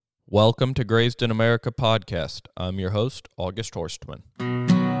Welcome to Grazed in America podcast. I'm your host, August Horstman.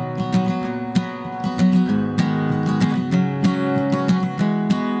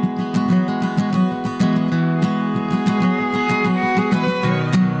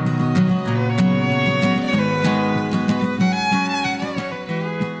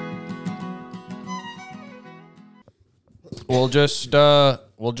 We'll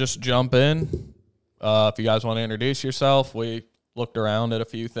just jump in. If you guys want to introduce yourself, we looked around at a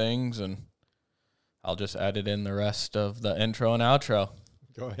few things, and I'll just edit in the rest of the intro and outro.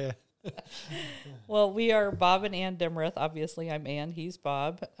 Go ahead. Well, we are Bob and Ann Demerath. Obviously, I'm Ann. He's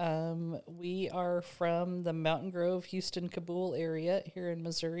Bob. We are from the Mountain Grove, Houston, Kabul area here in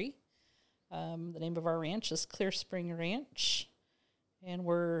Missouri. The name of our ranch is Clear Spring Ranch, and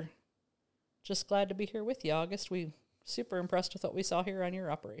we're just glad to be here with you, August. We super impressed with what we saw here on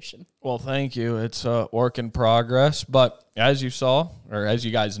your operation. Well, thank you. It's a work in progress, but as you saw, or as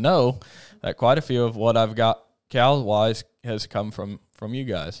you guys know, that quite a few of what I've got cow-wise has come from you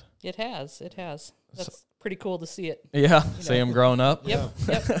guys. It has. That's pretty cool to see it. Yeah, see them growing up. Yep.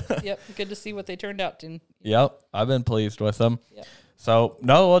 Good to see what they turned out to. Yep, I've been pleased with them. Yep. So,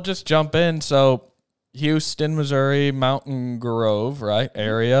 we'll just jump in. So, Houston, Missouri, Mountain Grove, right,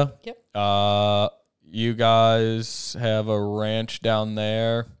 area. Yep. You guys have a ranch down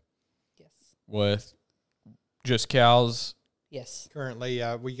there. Yes. With just cows. Yes. Currently,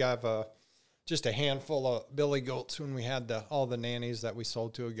 we have just a handful of billy goats. When we had all the nannies that we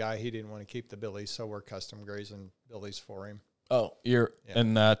sold to a guy, he didn't want to keep the billies, so we're custom grazing billies for him. Oh,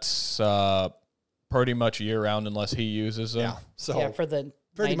 and that's pretty much year round unless he uses them. Yeah. So for the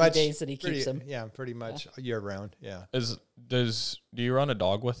pretty 90 much days that he keeps them. Yeah, pretty much year round. Yeah. Do you run a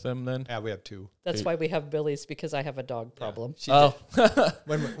dog with them then? Yeah, we have two. That's why we have billies, because I have a dog problem. Yeah.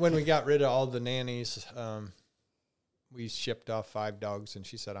 When we got rid of all the nannies, we shipped off 5 dogs, and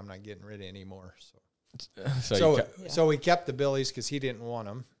she said, "I'm not getting rid of any more." So we kept the billies because he didn't want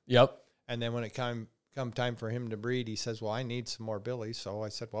them. Yep. And then when it come time for him to breed, he says, "Well, I need some more billies." So I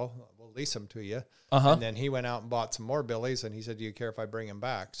said, "Well, we'll lease them to you." And then he went out and bought some more billies, and he said, "Do you care if I bring them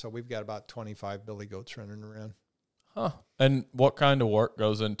back?" So we've got about 25 billy goats running around. Huh. And what kind of work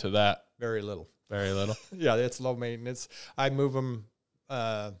goes into that? Very little. Very little. Yeah, it's low maintenance. I move them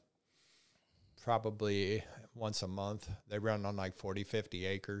probably once a month. They run on like 40, 50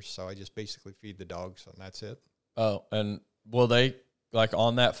 acres, so I just basically feed the dogs, and that's it. Oh, and will they, like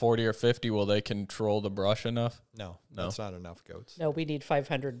on that 40 or 50, will they control the brush enough? No, that's not enough goats. No, we need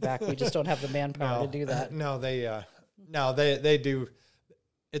 500 back. We just don't have the manpower to do that. No, they do.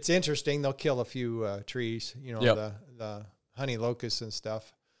 It's interesting. They'll kill a few trees, the honey locusts and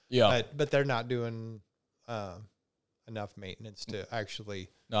stuff. Yeah. But they're not doing enough maintenance to actually.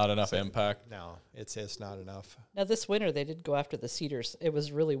 Not enough impact. No, it's not enough. Now, this winter, they did go after the cedars. It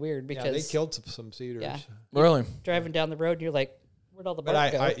was really weird because they killed some cedars. Yeah. Really? Driving down the road, and you're like, where'd all the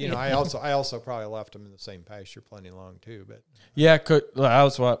bark But go? I also probably left them in the same pasture plenty long too. But yeah, that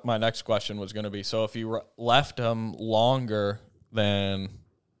was what my next question was going to be. So if you left them longer than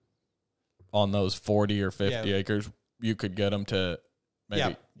on those 40 or 50 acres, you could get them to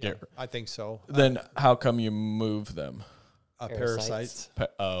maybe get. I think so. Then how come you move them? Parasites.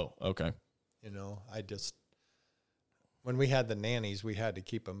 Oh, okay. When we had the nannies, we had to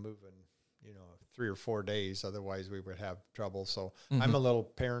keep them moving, 3 or 4 days. Otherwise, we would have trouble. So I'm a little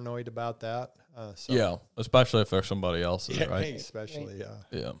paranoid about that. Yeah, especially if there's somebody else's, right? Especially,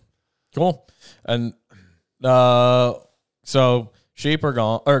 Yeah. Cool. And so sheep are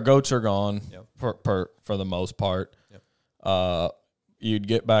gone, or goats are gone for the most part. Yep. You'd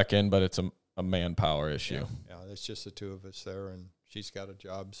get back in, but it's a manpower issue. Yeah, it's just the two of us there, and she's got a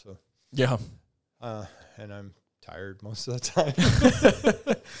job. So yeah. And I'm tired most of the time.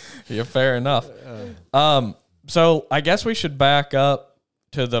 Yeah, fair enough. So I guess we should back up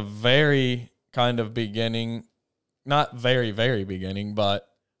to the very kind of beginning, not very, very beginning, but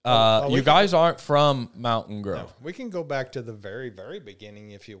you guys aren't from Mountain Grove. No, we can go back to the very, very beginning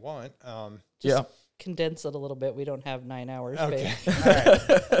if you want. Condense it a little bit. We don't have 9 hours. Okay. All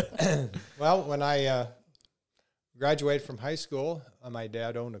right. Well, when I graduated from high school, my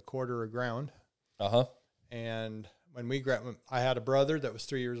dad owned a quarter of ground. And when I had a brother that was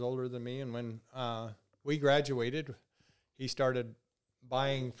 3 years older than me, and when we graduated, he started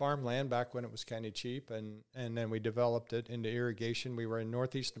buying farmland back when it was kind of cheap, and then we developed it into irrigation. We were in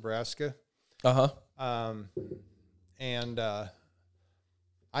northeast Nebraska. And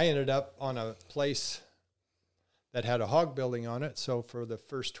I ended up on a place that had a hog building on it. So for the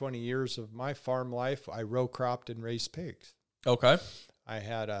first 20 years of my farm life, I row cropped and raised pigs. Okay.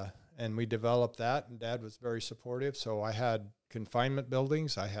 And we developed that, and Dad was very supportive. So I had confinement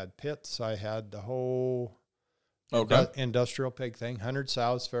buildings. I had pits. I had the whole industrial pig thing, 100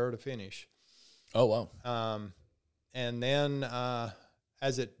 sows, farrow to finish. Oh, wow. And then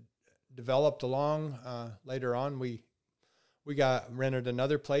as it developed along, later on, we rented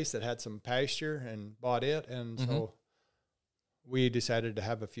another place that had some pasture and bought it. And so we decided to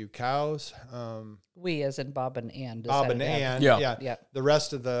have a few cows. We, as in Bob and Ann. Bob and Ann, yeah. The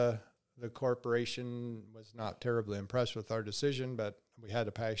rest of the corporation was not terribly impressed with our decision, but we had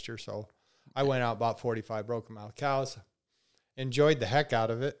a pasture. So I went out, bought 45 broken mouth cows, enjoyed the heck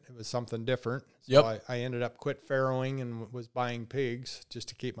out of it. It was something different. So I ended up quit farrowing and was buying pigs just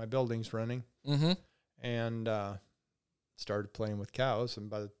to keep my buildings running. And started playing with cows.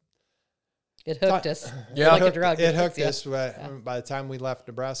 And it hooked us. Yeah, like a drug. It hooked us. By the time we left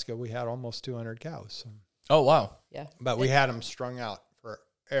Nebraska, we had almost 200 cows. Oh, wow. Yeah. But we had them strung out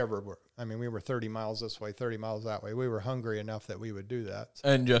forever. I mean, we were 30 miles this way, 30 miles that way. We were hungry enough that we would do that. So.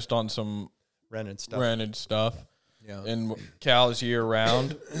 And just on some rented stuff. Yeah. And cows year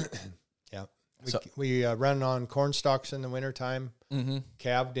round. Yeah. We run on corn stalks in the wintertime,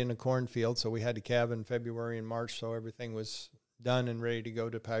 calved in a cornfield. So we had to calve in February and March. So everything was done and ready to go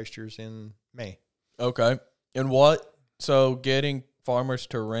to pastures in May. Okay. And so getting farmers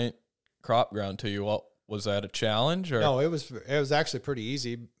to rent crop ground to you, was that a challenge? Or? No, it was actually pretty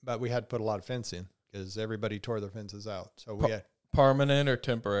easy, but we had to put a lot of fence in because everybody tore their fences out. So we had permanent or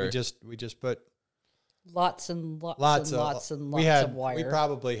temporary. We just put lots of wire. We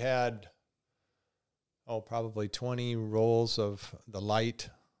probably had probably 20 rolls of the light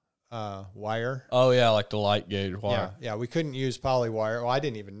wire. Oh yeah, like the light gauge wire. Yeah. We couldn't use poly wire. Well, I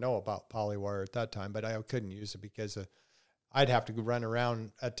didn't even know about poly wire at that time, but I couldn't use it because I'd have to run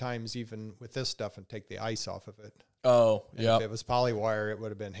around at times even with this stuff and take the ice off of it. Oh, yeah. If it was poly wire, it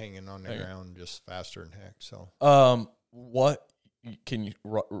would have been hanging on the ground just faster than heck. So, what can you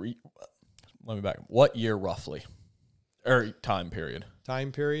let me back? What year roughly, or time period?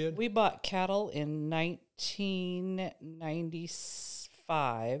 Time period. We bought cattle in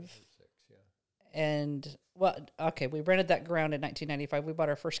 1995, and we rented that ground in 1995. We bought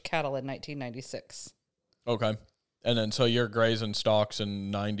our first cattle in 1996. Okay. And then, so you're grazing stocks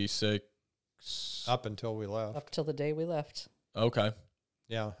in 96? Up until we left. Up till the day we left. Okay.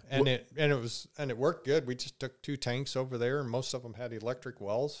 Yeah, and it worked good. We just took 2 tanks over there, and most of them had electric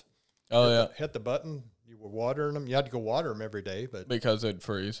wells. Oh, hit the button. You were watering them. You had to go water them every day, but because it'd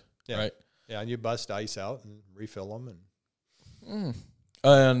freeze. Yeah. Right. Yeah, and you bust ice out and refill them,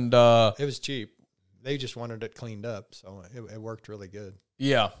 and it was cheap. They just wanted it cleaned up, so it worked really good.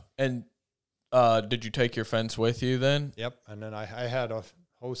 Yeah, and did you take your fence with you then? Yep, and then I had a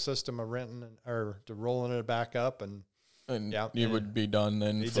whole system of renting to rolling it back up, and you would be done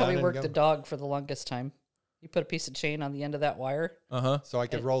then. So we worked the dog for the longest time. You put a piece of chain on the end of that wire. So I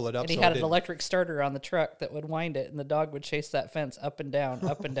could roll it up. And he had an electric starter on the truck that would wind it, and the dog would chase that fence up and down,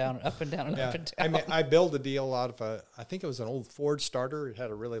 up and down, up and down, and up and down. I mean, I built a deal out of I think it was an old Ford starter. It had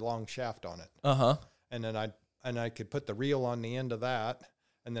a really long shaft on it. And then I could put the reel on the end of that,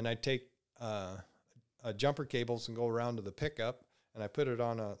 and then I'd take jumper cables and go around to the pickup, and I put it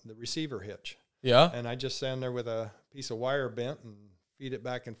on the receiver hitch. Yeah. And I just stand there with a piece of wire bent and feed it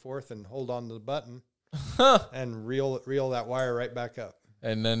back and forth and hold on to the button and reel that wire right back up.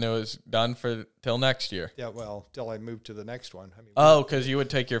 And then it was done till next year. Yeah, well, till I moved to the next one. I mean, because you would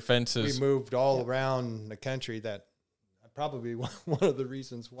take your fences. We moved all around the country. That probably one of the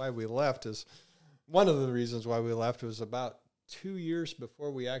reasons why we left was about 2 years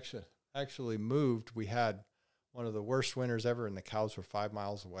before we actually moved. We had one of the worst winters ever, and the cows were 5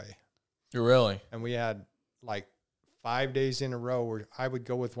 miles away. Really? And we had like 5 days in a row where I would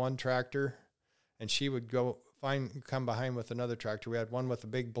go with one tractor, and she would come behind with another tractor. We had one with a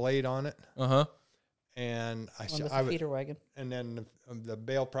big blade on it. And I feeder wagon. And then the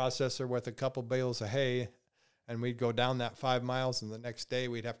bale processor with a couple bales of hay, and we'd go down that 5 miles, and the next day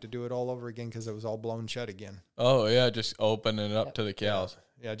we'd have to do it all over again because it was all blown shut again. Oh yeah, just open it up to the cows.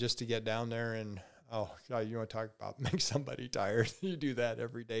 Yeah, just to get down there, and oh God, you want to talk about make somebody tired? You do that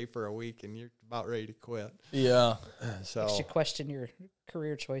every day for a week, and you're about ready to quit. Yeah. So makes you question your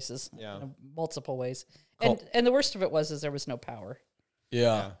career choices. Yeah. In multiple ways. And the worst of it was there was no power.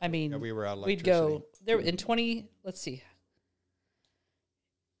 Yeah. I mean, we were out of we'd electricity. go there in 2000.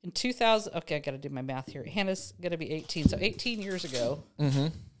 Okay, I got to do my math here. Hannah's going to be 18. So 18 years ago,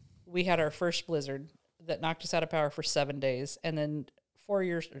 we had our first blizzard that knocked us out of power for 7 days. And then 3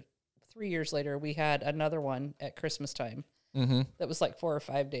 years later, we had another one at Christmas time that was like 4 or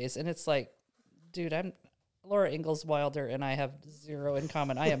 5 days. And it's like, dude, Laura Ingalls Wilder and I have zero in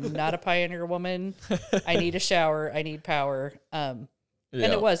common. I am not a pioneer woman. I need a shower. I need power. And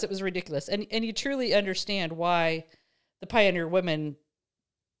it was ridiculous. And you truly understand why the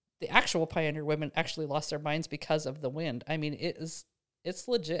actual pioneer women actually lost their minds because of the wind. I mean, it's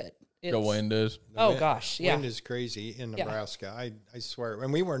legit. The wind is. Gosh, yeah. Wind is crazy in Nebraska. I swear.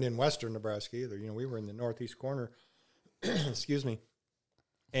 And we weren't in western Nebraska either. You know, we were in the northeast corner. Excuse me.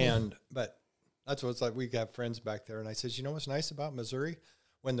 But that's what it's like. We got friends back there. And I said, you know what's nice about Missouri?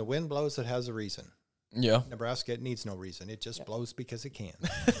 When the wind blows, it has a reason. Yeah. Nebraska, it needs no reason. It just blows because it can.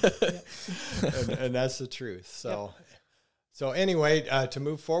 and that's the truth. So anyway, to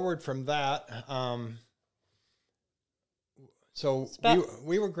move forward from that,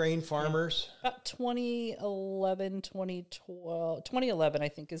 we were grain farmers. About 2011, 2011, I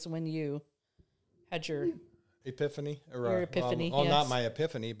think, is when you had your epiphany. Your epiphany, well, not my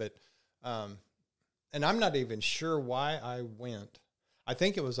epiphany, but, and I'm not even sure why I went. I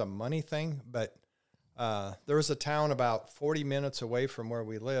think it was a money thing, but there was a town about 40 minutes away from where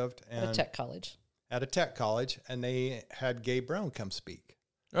we lived. At a tech college. At a tech college, and they had Gabe Brown come speak.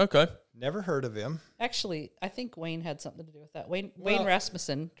 Okay. Never heard of him. Actually, I think Wayne had something to do with that. Wayne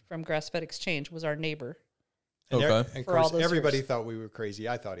Rasmussen from Grass-Fed Exchange was our neighbor. And of course, everybody thought we were crazy.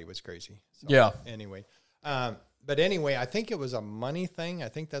 I thought he was crazy. So, yeah. Anyway. But anyway, I think it was a money thing. I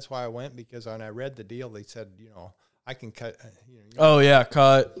think that's why I went, because when I read the deal, they said, I can cut.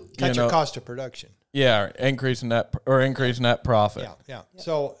 Cut your cost of production. Yeah, increasing net profit. Yeah.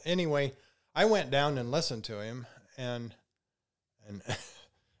 So anyway, I went down and listened to him, and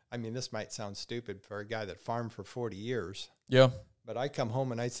I mean, this might sound stupid for a guy that farmed for 40 years. Yeah. But I come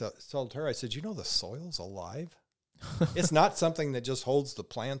home and I told her, I said, the soil's alive. It's not something that just holds the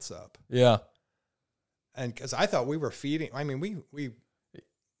plants up. Yeah. And because I thought we were feeding, I mean, we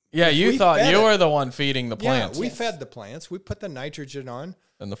you thought you were the one feeding the plants. Yeah, we fed the plants. We put the nitrogen on.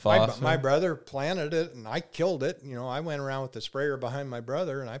 And the phosphorus. My brother planted it, and I killed it. I went around with the sprayer behind my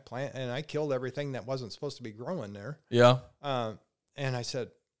brother, and I killed everything that wasn't supposed to be growing there. Yeah. And I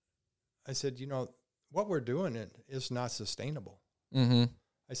said, what we're doing is not sustainable. Mm-hmm.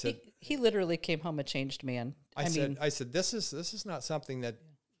 I said he literally came home a changed man. I said this is not something that,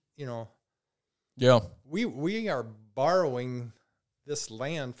 Yeah. We are borrowing this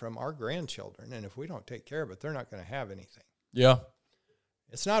land from our grandchildren, and if we don't take care of it, they're not going to have anything. Yeah.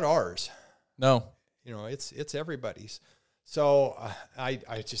 It's not ours. No. It's everybody's. So I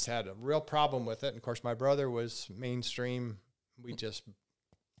just had a real problem with it. And of course, my brother was mainstream. We just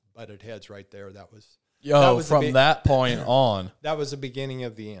butted heads right there. That was that point on. That was the beginning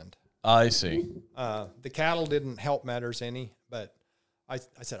of the end. I see. The cattle didn't help matters any, but I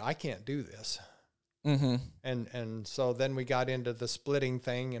said, I can't do this. Mm-hmm. And so then we got into the splitting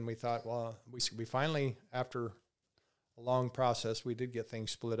thing, and we thought, well, we finally, after a long process, we did get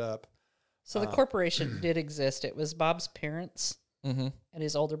things split up. So the corporation did exist. It was Bob's parents mm-hmm. and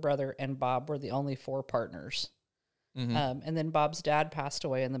his older brother and Bob were the only 4 partners. Mm-hmm. And then Bob's dad passed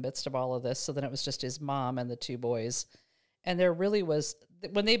away in the midst of all of this. So then it was just his mom and the 2 boys. And there really was,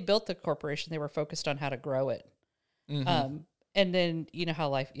 when they built the corporation, they were focused on how to grow it. Mm-hmm. And then, how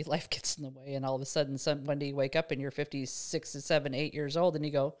life gets in the way. And all of a sudden, one day you wake up and you're 56, 7, 8 years old and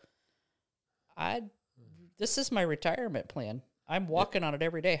you go, this is my retirement plan. I'm walking on it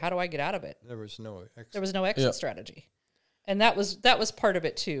every day. How do I get out of it? There was no exit strategy. And that was part of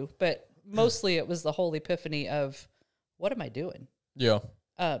it too. But mostly it was the whole epiphany of, what am I doing? Yeah.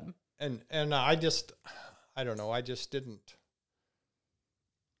 And I don't know. I just didn't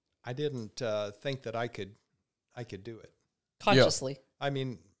think that I could do it consciously. Yeah. I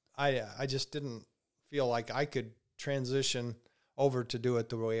mean, I just didn't feel like I could transition over to do it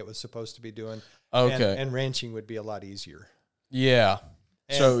the way it was supposed to be doing. Okay. And ranching would be a lot easier. Yeah.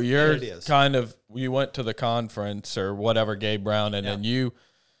 So you went to the conference or whatever, Gabe Brown, and then your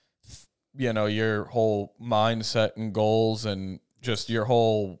whole mindset and goals and just your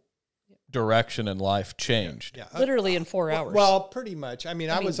whole direction in life changed. Yeah. Literally in 4 hours. Well, pretty much. I mean,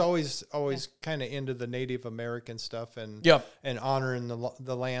 I was always kind of into the Native American stuff and honoring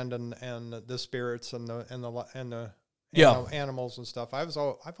the land and the spirits and the animals and stuff. I've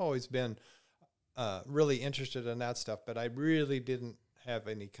always been really interested in that stuff, but I really didn't have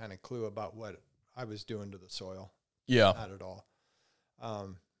any kind of clue about what I was doing to the soil. Yeah. Not at all.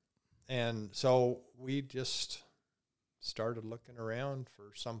 And so we just started looking around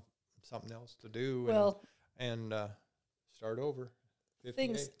for something else to do and start over.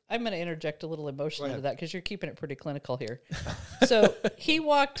 58. I'm going to interject a little emotion into that because you're keeping it pretty clinical here. So he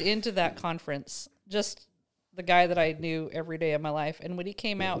walked into that conference just the guy that I knew every day of my life. And when he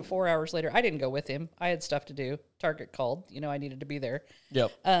came out 4 hours later, I didn't go with him. I had stuff to do. Target called. I needed to be there.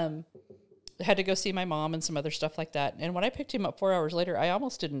 Yep. Had to go see my mom and some other stuff like that. And when I picked him up 4 hours later, I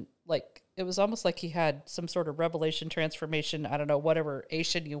almost didn't it was almost like he had some sort of revelation, transformation, I don't know, whatever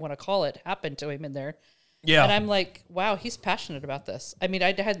Asian you want to call it, happened to him in there. Yeah. And I'm like, wow, he's passionate about this. I mean,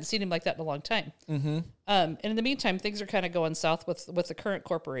 I hadn't seen him like that in a long time. Mm-hmm. And in the meantime, things are kind of going south with the current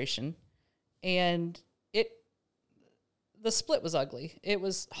corporation. And the split was ugly. It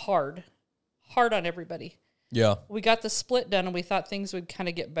was hard on everybody. Yeah. We got the split done and we thought things would kind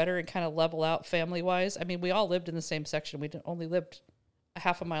of get better and kind of level out family-wise. I mean, we all lived in the same section. We only lived a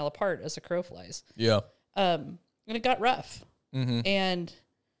half a mile apart as a crow flies. Yeah. And it got rough. Mm-hmm. And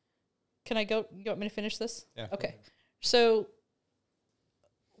can I go? You want me to finish this? Yeah. Okay. So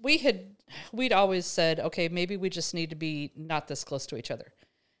we'd always said, okay, maybe we just need to be not this close to each other.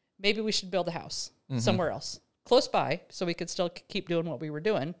 Maybe we should build a house somewhere else, close by, so we could still keep doing what we were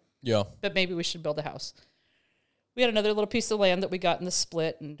doing. Yeah. But maybe we should build a house. We had another little piece of land that we got in the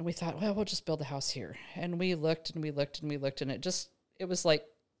split, and we thought, well, we'll just build a house here. And we looked and we looked and we looked, and it was like,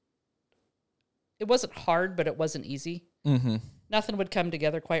 it wasn't hard, but it wasn't easy. Mm-hmm. Nothing would come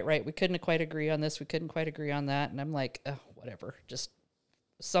together quite right. We couldn't quite agree on this. We couldn't quite agree on that. And I'm like, oh, whatever, just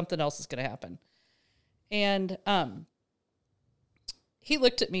something else is going to happen. And he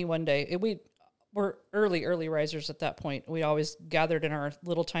looked at me one day. We were early risers at that point. We always gathered in our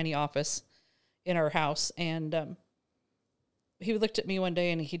little tiny office in our house. And he looked at me one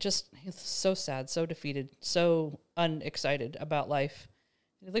day and he was so sad, so defeated, so unexcited about life.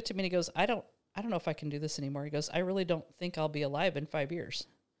 And he looked at me and he goes, I don't know if I can do this anymore. He goes, I really don't think I'll be alive in 5 years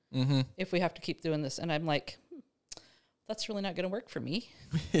if we have to keep doing this. And I'm like, that's really not going to work for me.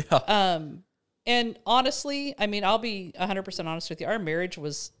 Yeah. And honestly, I mean, I'll be 100% honest with you. Our marriage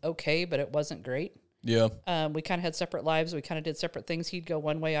was okay, but it wasn't great. Yeah. We kind of had separate lives. We kind of did separate things. He'd go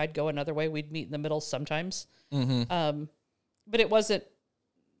one way, I'd go another way. We'd meet in the middle sometimes. Mm-hmm. But it wasn't,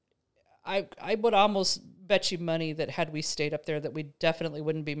 I would almost bet you money that had we stayed up there that we definitely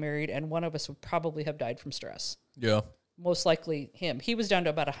wouldn't be married, and one of us would probably have died from stress. Yeah. Most likely him. He was down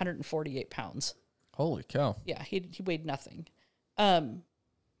to about 148 pounds. Holy cow. Yeah, he weighed nothing.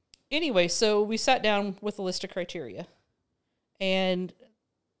 Anyway, so we sat down with a list of criteria. And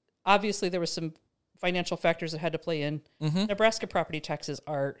obviously there was some financial factors that had to play in. Mm-hmm. Nebraska property taxes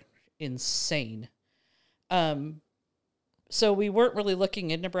are insane. So we weren't really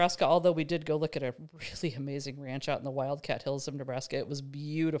looking in Nebraska, although we did go look at a really amazing ranch out in the Wildcat Hills of Nebraska. It was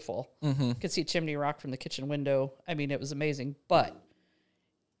beautiful. Mm-hmm. You could see Chimney Rock from the kitchen window. I mean, it was amazing. But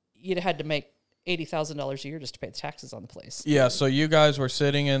you'd had to make $80,000 a year just to pay the taxes on the place. Yeah, so you guys were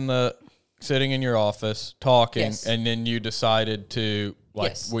sitting in your office talking, yes. And then you decided to,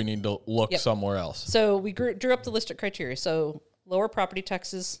 yes. We need to look somewhere else. So we drew up the list of criteria. So lower property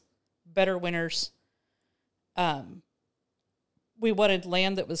taxes, better winters. We wanted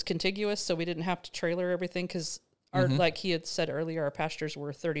land that was contiguous, so we didn't have to trailer everything, because like he had said earlier, our pastures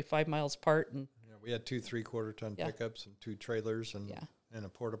were 35 miles apart. And we had 2 3/4-ton pickups and 2 trailers and a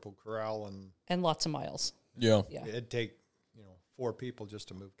portable corral and lots of miles. Yeah. It'd take 4 people just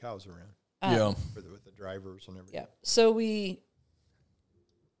to move cows around. With the drivers and everything. Yeah. So we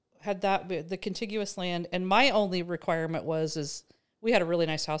had the contiguous land, and my only requirement is we had a really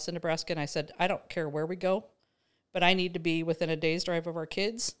nice house in Nebraska, and I said, I don't care where we go, but I need to be within a day's drive of our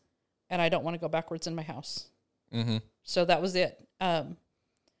kids, and I don't want to go backwards in my house. Mm-hmm. So that was it. And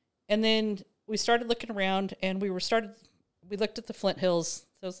then we started looking around, and we looked at the Flint Hills.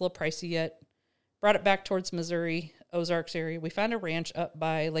 It was a little pricey yet. Brought it back towards Missouri, Ozarks area. We found a ranch up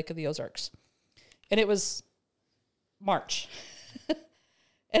by Lake of the Ozarks, and it was March.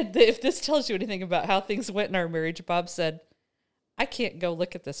 And if this tells you anything about how things went in our marriage, Bob said, I can't go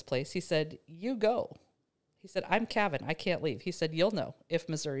look at this place. He said, you go. He said, I'm Kevin. I can't leave. He said, you'll know if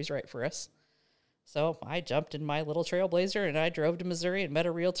Missouri's right for us. So I jumped in my little Trailblazer, and I drove to Missouri and met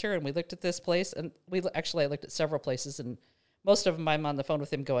a realtor, and we looked at this place. And I looked at several places, and most of them I'm on the phone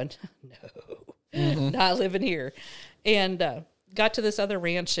with him going, no, not living here. And got to this other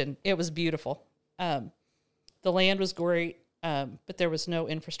ranch, and it was beautiful. The land was great, but there was no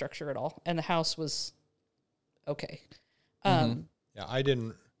infrastructure at all. And the house was okay.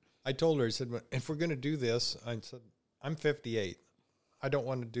 I told her, I said, if we're going to do this, I said, I'm 58. I don't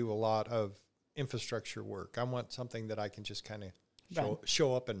want to do a lot of infrastructure work. I want something that I can just kind of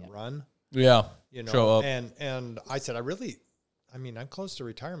show up and run. Yeah. Show up. And I said, I'm close to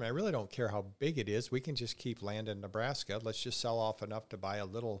retirement. I really don't care how big it is. We can just keep land in Nebraska. Let's just sell off enough to buy a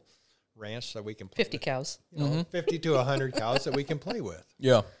little ranch so we can 50 cows. 50 to 100 cows that we can play with.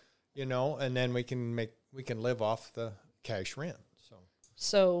 Yeah. And then we can make we can live off the cash rent.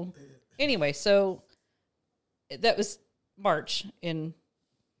 So anyway, so that was March in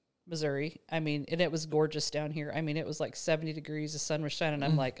Missouri. I mean, and it was gorgeous down here. I mean, it was like 70 degrees. The sun was shining.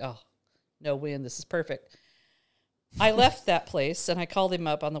 I'm like, oh, no wind. This is perfect. I left that place and I called him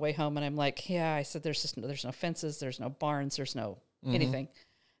up on the way home and I'm like, yeah, I said, there's no fences. There's no barns. There's no anything.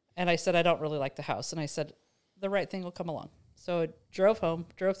 And I said, I don't really like the house. And I said, the right thing will come along. So I drove home,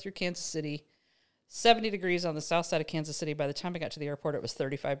 drove through Kansas City, 70 degrees on the south side of Kansas City. By the time I got to the airport, it was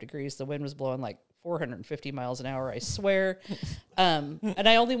 35 degrees. The wind was blowing like 450 miles an hour, I swear. And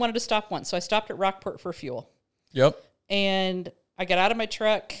I only wanted to stop once. So I stopped at Rockport for fuel. Yep. And I got out of my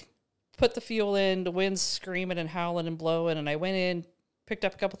truck, put the fuel in, the wind's screaming and howling and blowing. And I went in, picked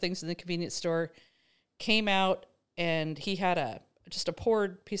up a couple things in the convenience store, came out, and he had just a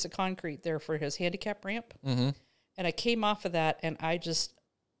poured piece of concrete there for his handicap ramp. And I came off of that and I just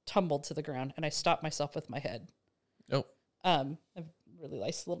tumbled to the ground and I stopped myself with my head. Oh. A really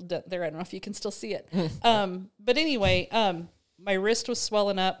nice little dent there. I don't know if you can still see it. But anyway, my wrist was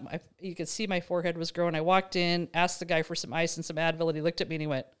swelling up. You could see my forehead was growing. I walked in, asked the guy for some ice and some Advil, and he looked at me and he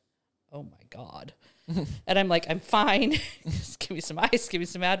went, oh my God. And I'm like, I'm fine. Just give me some ice, give me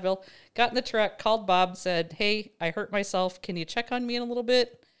some Advil. Got in the truck, called Bob, said, hey, I hurt myself. Can you check on me in a little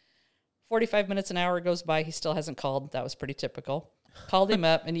bit? 45 minutes, an hour goes by. He still hasn't called. That was pretty typical. Called him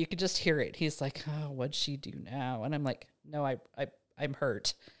up and you could just hear it. He's like, oh, what'd she do now? And I'm like, no, I'm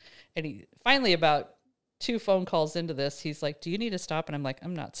hurt. And he finally, about 2 phone calls into this, he's like, do you need to stop? And I'm like,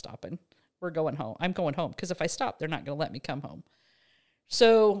 I'm not stopping. We're going home. I'm going home. Because if I stop, they're not going to let me come home.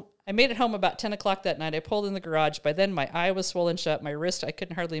 So I made it home about 10 o'clock that night. I pulled in the garage. By then, my eye was swollen shut. My wrist, I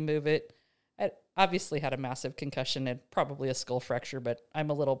couldn't hardly move it. I obviously had a massive concussion and probably a skull fracture, but I'm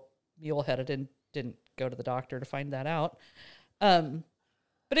a little mule-headed and didn't go to the doctor to find that out.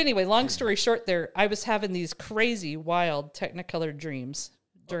 But anyway, long story short there, I was having these crazy, wild, technicolored dreams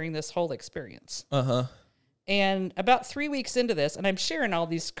during this whole experience. And about 3 weeks into this, and I'm sharing all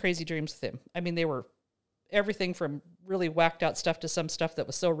these crazy dreams with him. I mean, they were everything from really whacked out stuff to some stuff that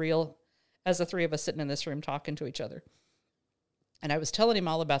was so real as the 3 of us sitting in this room talking to each other. And I was telling him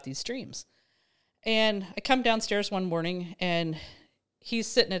all about these dreams. And I come downstairs one morning and he's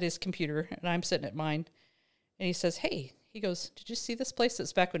sitting at his computer and I'm sitting at mine. And he says, hey, he goes, did you see this place?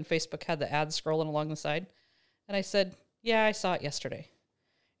 That's back when Facebook had the ads scrolling along the side. And I said, yeah, I saw it yesterday.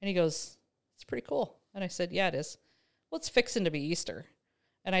 And he goes, it's pretty cool. And I said, yeah, it is. Well, it's fixing to be Easter.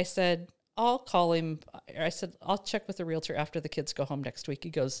 And I said, I'll call him. I said, I'll check with the realtor after the kids go home next week. He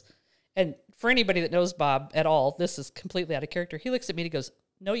goes, and for anybody that knows Bob at all, this is completely out of character. He looks at me and he goes,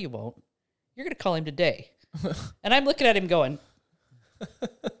 no, you won't. You're going to call him today. And I'm looking at him going,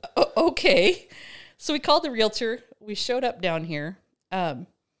 okay. So we called the realtor. We showed up down here.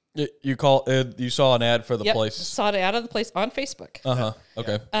 You saw an ad for the place. Saw an ad of the place on Facebook.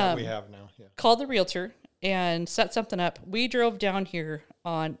 Okay. Yeah, we have now. Yeah. Called the realtor and set something up. We drove down here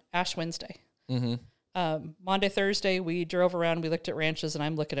on Ash Wednesday. Monday, Thursday, we drove around. We looked at ranches, and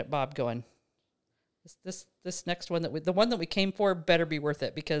I'm looking at Bob going, this next one the one that we came for better be worth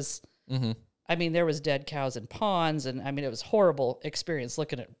it because I mean there was dead cows and ponds, and I mean it was a horrible experience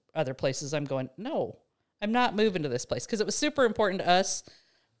looking at other places. I'm going, no, I'm not moving to this place because it was super important to us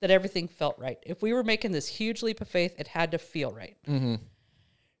that everything felt right. If we were making this huge leap of faith, it had to feel right.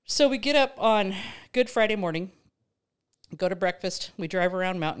 So we get up on Good Friday morning, go to breakfast. We drive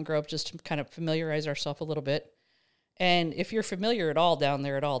around Mountain Grove just to kind of familiarize ourselves a little bit. And if you're familiar at all down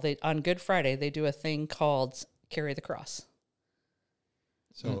there at all, on Good Friday, they do a thing called Carry the Cross.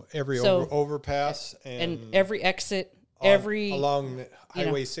 So every overpass and every exit, along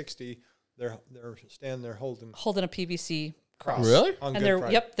Highway 60, they're standing there holding a PVC cross. Really? On and Good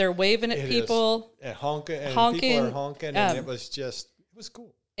Friday. They're waving at people. And honking. People are honking, and it was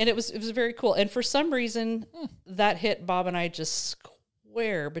cool. And it was very cool. And for some reason, that hit Bob and I just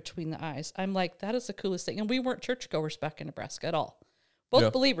square between the eyes. I'm like, that is the coolest thing. And we weren't churchgoers back in Nebraska at all.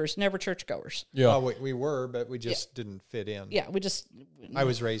 Both believers, never churchgoers. Yeah. We were, but we just didn't fit in. Yeah, I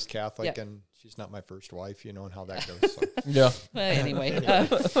was raised Catholic, and she's not my first wife, and how that goes. So. Yeah. Anyway.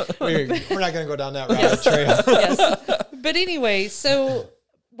 We're not going to go down that rabbit trail. Yes. But anyway, so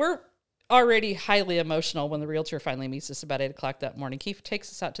we're already highly emotional when the realtor finally meets us about 8 o'clock that morning. He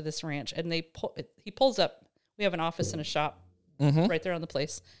takes us out to this ranch, and he pulls up. We have an office and a shop right there on the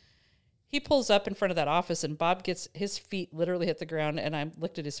place. He pulls up in front of that office, and Bob gets his feet literally hit the ground, and I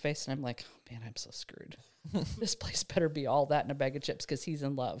looked at his face, and I'm like, oh, man, I'm so screwed. This place better be all that in a bag of chips because he's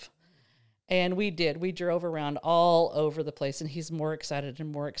in love. And we did. We drove around all over the place, and he's more excited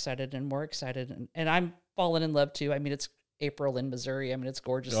and more excited and more excited, and I'm falling in love, too. I mean, it's April in Missouri. I mean, it's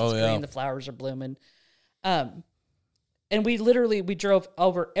gorgeous. It's green. The flowers are blooming. And we drove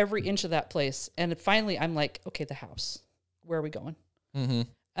over every inch of that place. And finally, I'm like, okay, the house. Where are we going?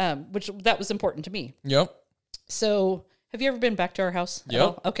 Mm-hmm. Which that was important to me. Yep. So have you ever been back to our house?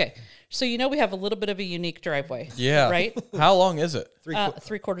 Yep. Okay. So we have a little bit of a unique driveway. Yeah. Right? How long is it?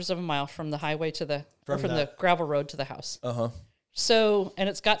 3/4 of a mile from the highway to from the gravel road to the house. Uh-huh. So, and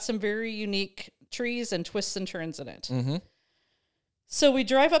it's got some very unique trees and twists and turns in it. Mm-hmm. So we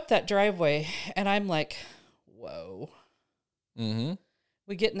drive up that driveway and I'm like, whoa. Mm-hmm.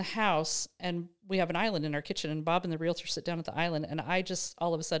 We get in the house and we have an island in our kitchen and Bob and the realtor sit down at the island and I just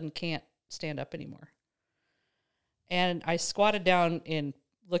all of a sudden can't stand up anymore. And I squatted down in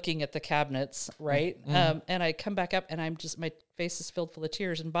looking at the cabinets, right? Mm-hmm. And I come back up and my face is filled full of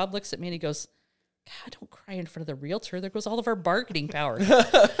tears and Bob looks at me and he goes, God, don't cry in front of the realtor. There goes all of our bargaining power.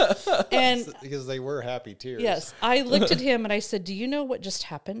 And because they were happy tears. Yes. I looked at him and I said, do you know what just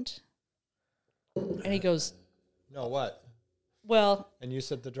happened? And he goes, no, what? Well. And you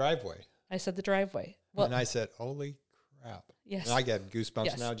said the driveway. I said the driveway. Well, and I said, holy crap. Yes. And I get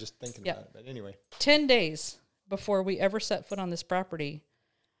goosebumps now just thinking about it. But anyway. 10 days before we ever set foot on this property,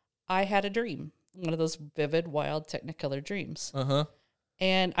 I had a dream. One of those vivid, wild, technicolor dreams. Uh-huh.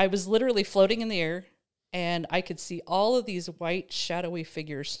 And I was literally floating in the air, and I could see all of these white, shadowy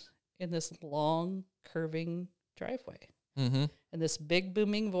figures in this long, curving driveway. Mm-hmm. And this big,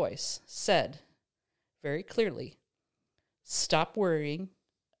 booming voice said very clearly, stop worrying.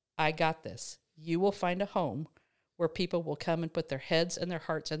 I got this. You will find a home where people will come and put their heads and their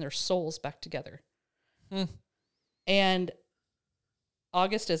hearts and their souls back together. And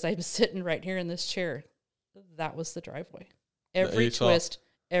August, as I'm sitting right here in this chair, that was the driveway. Every twist,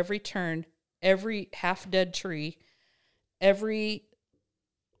 every turn, every half-dead tree, every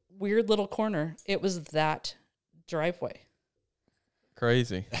weird little corner, it was that driveway.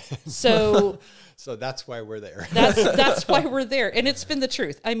 Crazy. So that's why we're there. That's why we're there. And it's been the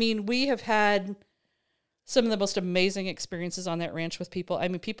truth. I mean, we have had some of the most amazing experiences on that ranch with people. I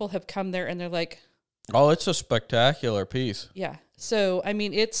mean, people have come there and they're like, oh, it's a spectacular piece. Yeah. So, I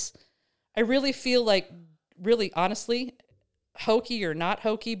mean, I really feel like, really honestly, hokey or not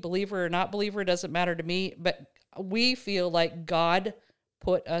hokey, believer or not believer, doesn't matter to me, but we feel like God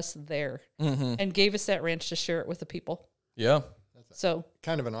put us there and gave us that ranch to share it with the people. Yeah. So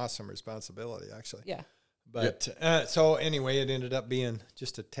kind of an awesome responsibility, actually. Yeah. But so anyway, it ended up being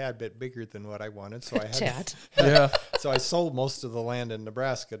just a tad bit bigger than what I wanted. So I had yeah. So I sold most of the land in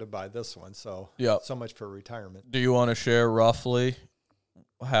Nebraska to buy this one. So so much for retirement. Do you want to share roughly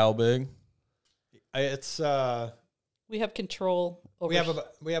how big? It's we have control over.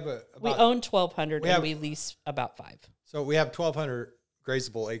 We own 1,200 and we lease about 5. So we have 1,200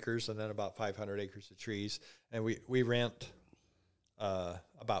 grazable acres and then about 500 acres of trees, and we rent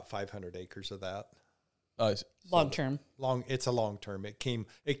about 500 acres of that. Long term. It's a long term. It came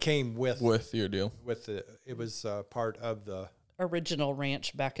with your deal. It was part of the original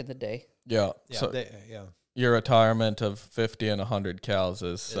ranch back in the day. Yeah. So your retirement of 50 and 100 cows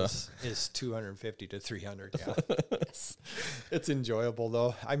is 250 to 300. Yeah. Yes. It's enjoyable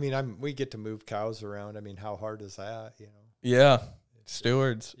though. I mean, we get to move cows around. I mean, how hard is that? You know. Yeah.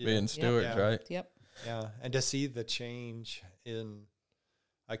 Stewards being stewards, right? Yep. Yeah, and to see the change in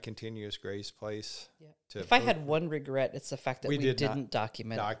a continuous graze place. Yeah. If I had one regret, it's the fact that we didn't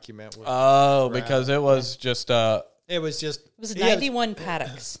document. Because it was just it was 91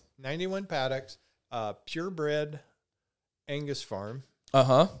 paddocks. 91 paddocks, purebred Angus farm.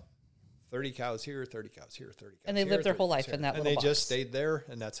 30 cows here, 30 cows here, 30 cows and they lived their whole life in that little box. And they just stayed there,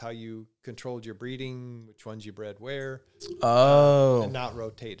 and that's how you controlled your breeding, which ones you bred where. And not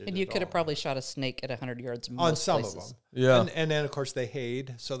rotated. And you could have probably shot a snake at 100 yards on some places. of them. Yeah. And then, of course, they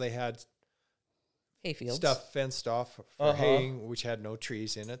hayed, so they had hayfields. Stuff fenced off for haying, which had no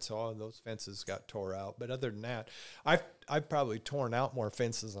trees in it, so all of those fences got tore out. But other than that, I've probably torn out more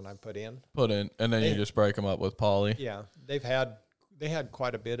fences than I put in. And then you just break them up with poly. Yeah. They had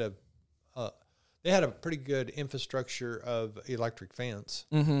quite a bit of they had a pretty good infrastructure of electric fence.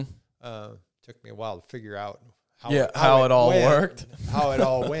 Mm-hmm. Took me a while to figure out how it all worked, how it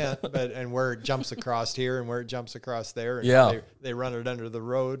all went, and where it jumps across here and where it jumps across there. And they run it under the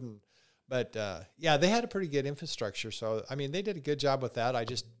road, but they had a pretty good infrastructure. So I mean, they did a good job with that. I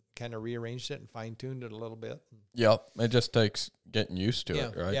just kind of rearranged it and fine tuned it a little bit. Yep, it just takes getting used to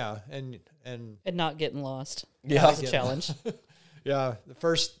it, right? Yeah, and not getting lost. Yeah, that's a challenge. Yeah, the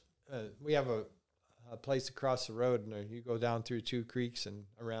first we have a place across the road, and you go down through 2 creeks and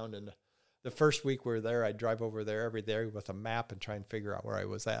around. And the first week we were there, I'd drive over there every day with a map and try and figure out where I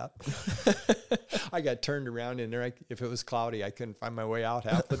was at. I got turned around in there. If it was cloudy, I couldn't find my way out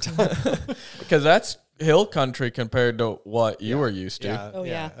half the time. Because hill country compared to what you were used to. Yeah, Oh,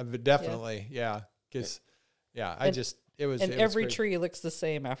 yeah. Definitely. Yeah. Because, it was. And it was every great. tree looks the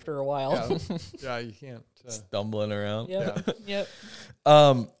same after a while. Yeah, you can't. Stumbling around. Yep. Yep.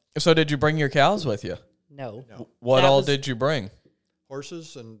 So did you bring your cows with you? No. What all did you bring?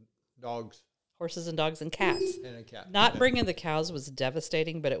 Horses and dogs. Horses and dogs and cats. And a cat. Not bringing the cows was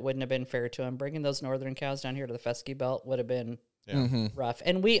devastating, but it wouldn't have been fair to them. Bringing those northern cows down here to the Fescue Belt would have been rough.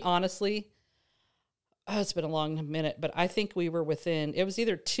 And we honestly, it's been a long minute, but I think we were within, it was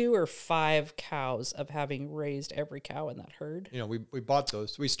either 2 or 5 cows of having raised every cow in that herd. We bought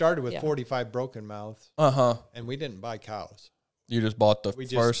those. We started with 45 broken mouths. And we didn't buy cows. You just bought the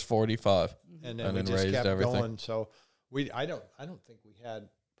first 45. And then we just raised kept everything. going. So I don't think we had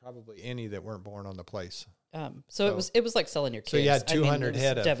probably any that weren't born on the place. So it was like selling your kids. So you had 200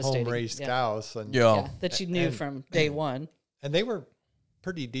 head of devastating. home-raised cows. And that you knew from day one. And they were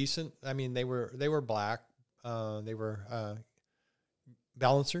pretty decent. I mean, they were black. They were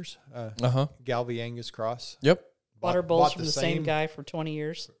balancers. Galvey Angus cross. Yep. Water bulls from the same guy for 20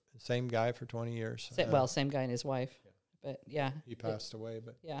 years. Same guy for 20 years. Same guy and his wife. But he passed away.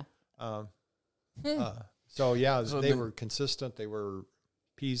 But so they were consistent. They were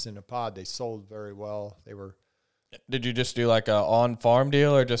peas in a pod. They sold very well. They were. Did you just do like a on-farm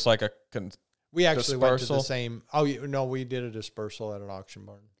deal or just like a we actually dispersal? went to the same. Oh no, we did a dispersal at an auction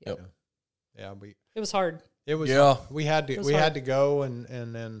barn. Yep. Yeah, it was hard. It was. We had to go and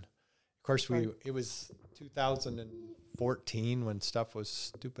then of course it was 2014 when stuff was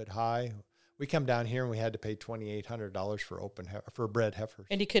stupid high. We come down here and we had to pay $2,800 for bred heifers.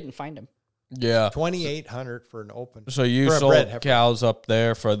 And you couldn't find them. Yeah. $2,800 for an open. So you sold cows up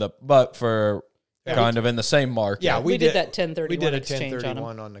there for kind of in the same market. Yeah, we did that 1031 We did a exchange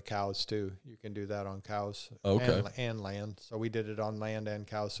 1031 on the cows too. You can do that on cows. Okay. And land. So we did it on land and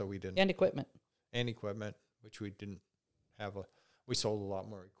cows. So we didn't. And equipment. And equipment, which we didn't have. We sold a lot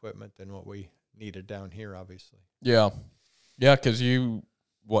more equipment than what we needed down here, obviously. Yeah. Yeah, because you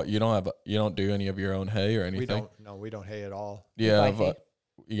don't do any of your own hay or anything? We don't hay at all. Yeah.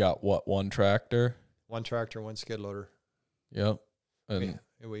 You got one tractor? One tractor, one skid loader. Yep. And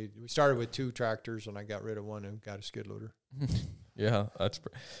we started with 2 tractors, and I got rid of one and got a skid loader. Yeah, that's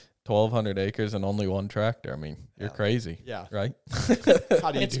 1,200 acres and only one tractor. I mean, you're crazy. Yeah. Right?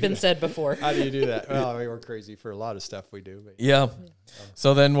 It's been said before. How do you do that? Well, we're crazy for a lot of stuff we do. But yeah.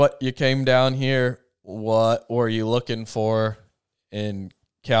 So then what you came down here, what were you looking for in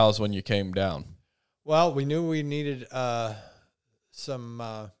cows when you came down? Well, we knew we needed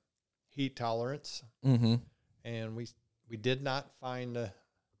some heat tolerance. Mm-hmm. And we did not find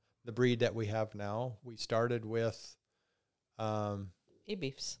the breed that we have now. We started with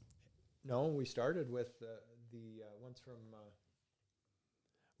E-beefs. No, we started with the ones from.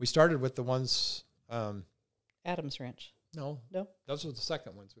 We started with the ones. Adams Ranch. No, those were the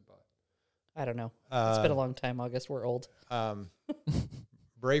second ones we bought. I don't know. It's been a long time, August. We're old.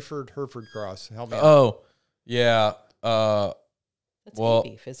 Brayford Hereford cross. Help me. Oh, yeah. That's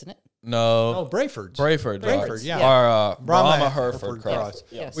E-beef, isn't it? No, Brayford's. Brayford, yeah. Our Brahma Hereford cross.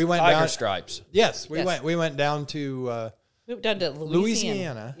 Yes. We went Tiger down stripes. Yes, we went down to. We went down to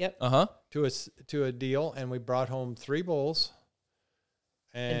Louisiana. Yep. To a deal, and we brought home 3 bulls.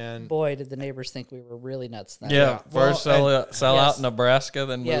 And boy, did the neighbors think we were really nuts then. Yeah, first sell out Nebraska,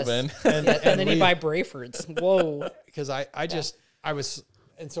 then move in. And then you buy Brayford's. Whoa. Because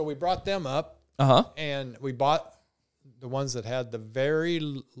and so we brought them up. And we bought the ones that had the very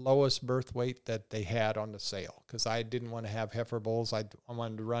lowest birth weight that they had on the sale. Because I didn't want to have heifer bulls. I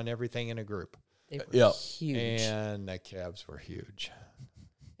wanted to run everything in a group. They were huge. And the calves were huge.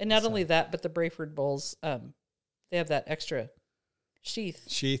 And not only that, but the Brayford bulls, they have that extra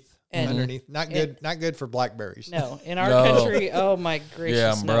sheath underneath. Not good for blackberries. No, in our country, oh my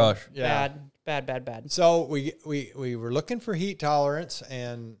gracious, brush. Bad. So we were looking for heat tolerance,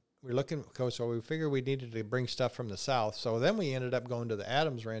 and so we figured we needed to bring stuff from the south. So then we ended up going to the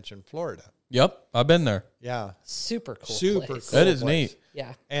Adams Ranch in Florida. Yep, I've been there. Yeah, super cool. Place. That is neat.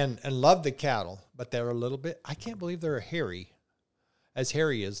 Yeah, and loved the cattle, but they were a little bit. I can't believe they're hairy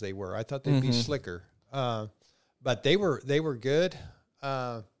as they were. I thought they'd be slicker. But they were good.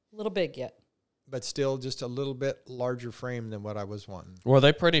 A little big yet. But still just a little bit larger frame than what I was wanting. Were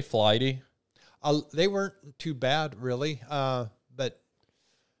they pretty flighty? They weren't too bad, really. But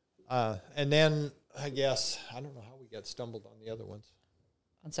and then I guess, I don't know how we got stumbled on the other ones.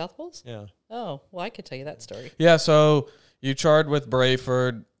 On South Bulls? Yeah. Oh, well, I could tell you that story. Yeah, so you charred with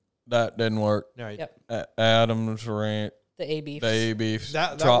Brayford. That didn't work. Right. Yep. Adams Ranch. The A-beefs. The A-beefs.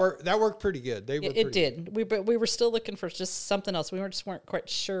 That worked pretty good. It did. We were still looking for just something else. We weren't quite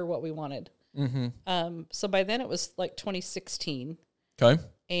sure what we wanted. So by then it was like 2016. Okay.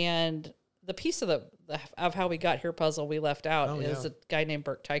 And the piece of of how we got here puzzle we left out is a guy named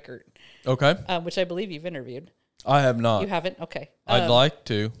Burke Tykert. Okay. Which I believe you've interviewed. I have not. You haven't? Okay. I'd like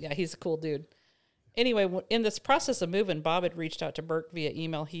to. Yeah, he's a cool dude. Anyway, in this process of moving, Bob had reached out to Burke via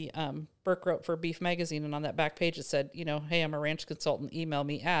email. Burke wrote for Beef Magazine, and on that back page it said, hey, I'm a ranch consultant, email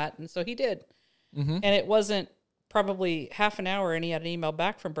me at. And so he did. And it wasn't probably half an hour, and he had an email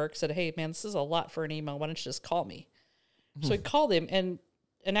back from Burke, said, hey, man, this is a lot for an email. Why don't you just call me? So he called him, and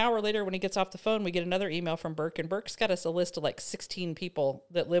an hour later when he gets off the phone, we get another email from Burke, and Burke's got us a list of like 16 people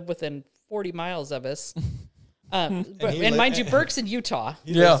that live within 40 miles of us. And mind you, Burke's in Utah.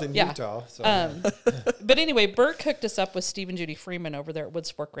 He lives in Utah. So. But anyway, Burke hooked us up with Steve and Judy Freeman over there at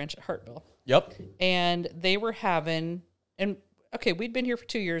Woods Fork Ranch at Hartville. Yep. And they were having, we'd been here for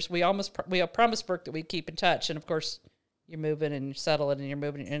 2 years. We promised Burke that we'd keep in touch. And of course, you're moving and you're settling and you're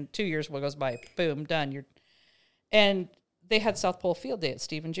moving. And 2 years goes by, boom, done. And they had South Pole Field Day at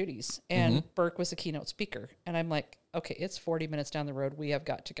Steve and Judy's. And Burke was a keynote speaker. And I'm like, okay, it's 40 minutes down the road. We have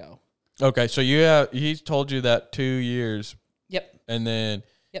got to go. Okay, so he's told you that 2 years. Yep. And then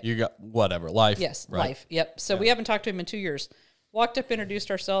you got whatever, life. Yes, right? life. Yep. So we haven't talked to him in 2 years. Walked up,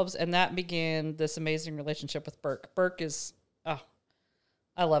 introduced ourselves, and that began this amazing relationship with Burke. Burke is,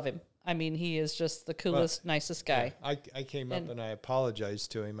 I love him. I mean, he is just the coolest, nicest guy. I came up and I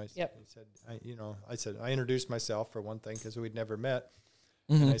apologized to him. I said, I introduced myself for one thing because we'd never met.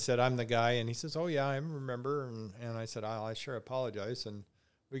 And I said, I'm the guy. And he says, oh, yeah, I remember. And I said, I sure apologize. And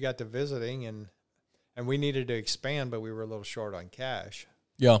we got to visiting, and we needed to expand, but we were a little short on cash.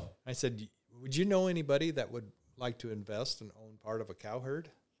 Yeah. I said, would you know anybody that would like to invest and own part of a cow herd?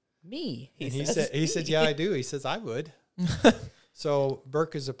 Me, he said, yeah, I do. He says, I would. So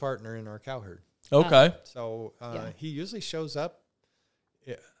Burke is a partner in our cow herd. Okay. So he usually shows up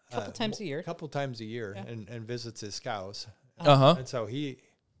a couple times a year, and visits his cows. And so he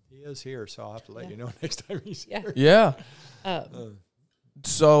is here, so I'll have to let you know next time he's here. Yeah.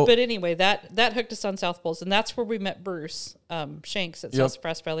 But anyway, that hooked us on South Poles, and that's where we met Bruce Shanks at South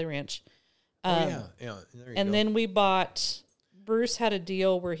Surprise Valley Ranch. There you go. Then Bruce had a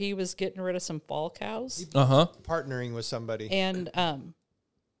deal where he was getting rid of some fall cows. Partnering with somebody. And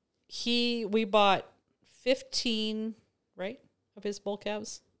we bought 15, right, of his bull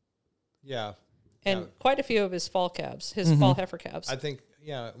calves? Yeah. And quite a few of his fall calves, his fall heifer calves. I think,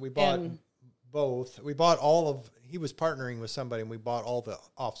 we bought both. We bought he was partnering with somebody, and we bought all the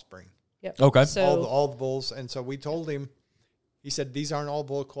offspring. Yep. Okay. So, all the bulls. And so we told him, he said, these aren't all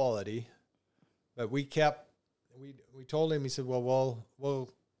bull quality, but we told him, he said, well,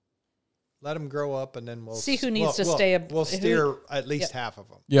 we'll let them grow up, and then we'll see who needs to stay. We'll steer at least half of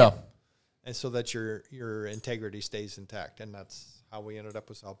them. Yeah. And so that your integrity stays intact. And that's how we ended up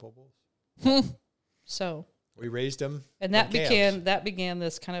with South Pole bulls. So we raised them. And that began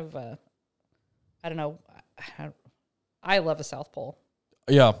this kind of, I don't know. I love a South Pole.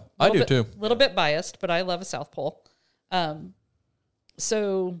 Yeah, I do too. A little bit biased, but I love a South Pole.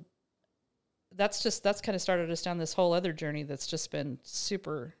 So that's kind of started us down this whole other journey that's just been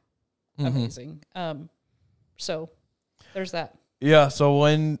super amazing. So there's that. Yeah.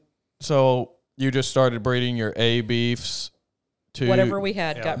 So you just started breeding your A beefs to whatever we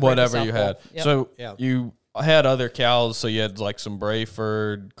had. Got whatever you had. Yep. So you had other cows. So you had like some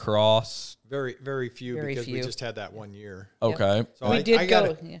Brayford cross. Very, very few because we just had that 1 year. Okay. Yep. So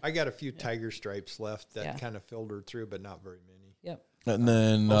I got a few tiger stripes left that kind of filtered through, but not very many. Yep. And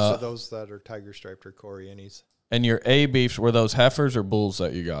then most of those that are tiger striped are Corianis. And your A beefs, were those heifers or bulls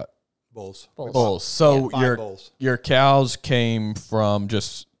that you got? Bulls. So bulls. Your cows came from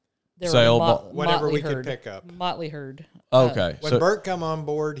just sale, whatever we could pick up. Motley herd. Okay. When Bert come on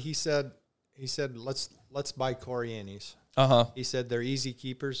board, he said let's buy Corianis. He said they're easy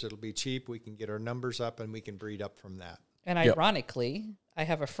keepers. It'll be cheap. We can get our numbers up, and we can breed up from that. And ironically, I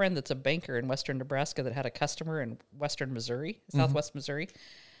have a friend that's a banker in western Nebraska that had a customer in western Missouri, southwest Missouri.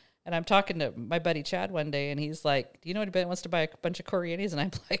 And I'm talking to my buddy Chad one day, and he's like, do you know anybody that wants to buy a bunch of Corianis? And I'm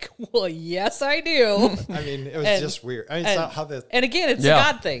like, well, yes, I do. I mean, it was just weird. I mean, it's not how and again, it's a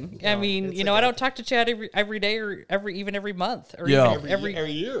God thing. I mean, I don't talk to Chad every day or every month or even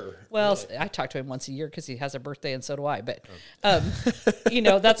every year. Well, I talk to him once a year because he has a birthday, and so do I. But,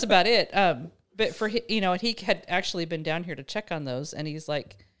 that's about it. But for, and he had actually been down here to check on those, and he's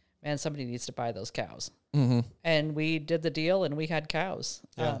like, man, somebody needs to buy those cows. And we did the deal, and we had cows.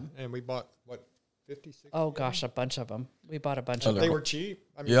 Yeah, and we bought, 50, 60? Oh, gosh, a bunch of them. We bought a bunch of them. They were cheap.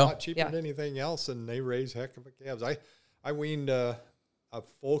 I mean, not cheaper than anything else, and they raise heck of a calves. I weaned a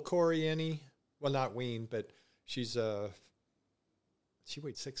full Coriani. Well, not weaned, but she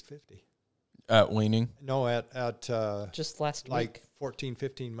weighed 650. At weaning? No, at just last like week. 14,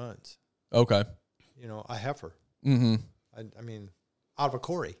 15 months. Okay. You know, a heifer. Mm-hmm. I mean, out of a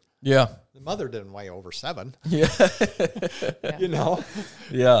quarry. Yeah. The mother didn't weigh over 7. Yeah. You know?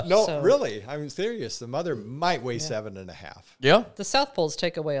 Yeah. No, really. I'm serious. The mother might weigh 7.5. Yeah. The South Poles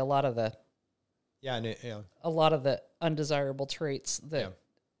take away a lot of the a lot of the undesirable traits that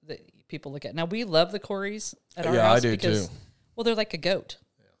people look at. Now, we love the Corys at our house. I do because, too. well, they're like a goat.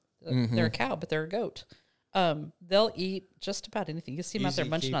 They're a cow, but they're a goat. They'll eat just about anything. You see them out there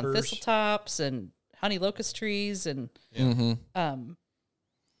munching on thistle tops and honey locust trees, and and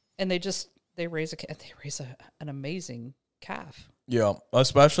they raise an amazing calf. Yeah,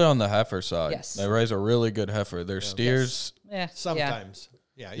 especially on the heifer side. Yes. They raise a really good heifer. Their steers. Yes. Sometimes.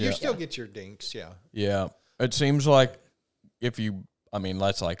 Yeah. You still get your dinks. Yeah. Yeah. It seems like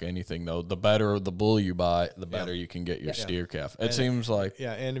that's like anything though. The better the bull you buy, the better you can get your steer calf. It seems like.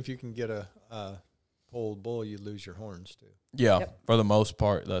 Yeah. And if you can get a polled bull, you lose your horns too. Yeah. For the most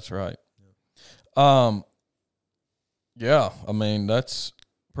part. That's right. Yeah. That's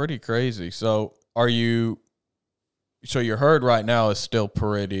pretty crazy. So your herd right now is still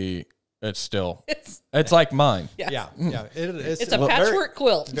pretty. It's like mine. Yeah. It's a patchwork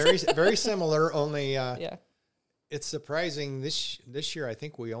quilt. Very, very similar. Only, it's surprising. This year, I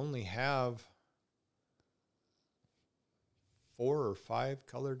think we only have 4 or 5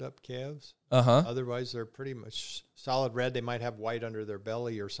 colored up calves. Otherwise, they're pretty much solid red. They might have white under their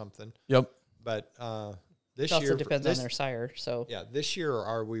belly or something. Yep. But this year, also depends on their sire. So this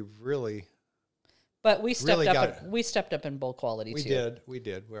year we really. But we stepped up. We stepped up in bull quality too. We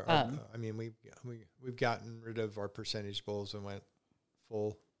did. We've gotten rid of our percentage bulls and went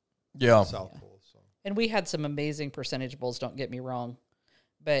full. South Pole. So. And we had some amazing percentage bulls. Don't get me wrong,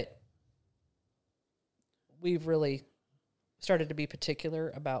 but we've really started to be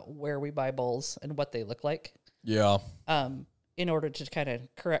particular about where we buy bulls and what they look like. Yeah. In order to kind of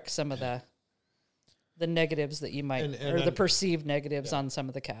correct some of the negatives that you might the perceived negatives on some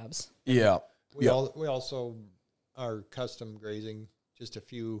of the calves. Yeah. We also are custom grazing just a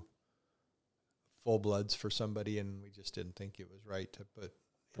few full bloods for somebody, and we just didn't think it was right to put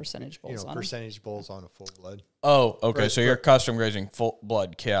percentage bulls on bulls on a full blood. Oh, okay. So you're custom grazing full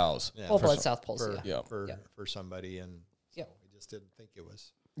blood cows. Full blood South Poles, for somebody, and so we just didn't think it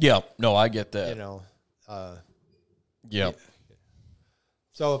was. Yeah. No, I get that. Yeah.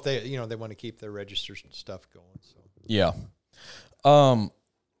 So if they want to keep their registered stuff going. So yeah.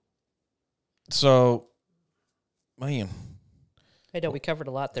 So, man. I know we covered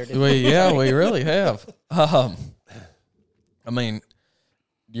a lot there, didn't we? We really have.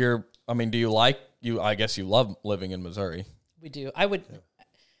 Do you like I guess you love living in Missouri. We do. I would,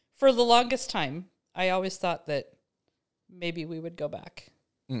 for the longest time, I always thought that maybe we would go back.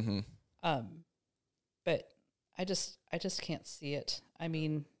 Mm-hmm. But I just can't see it.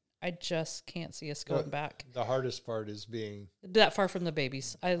 I just can't see us going back. The hardest part is being that far from the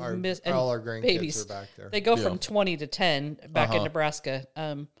babies. All our grandkids babies are back there. They go from 20 to 10 back in Nebraska.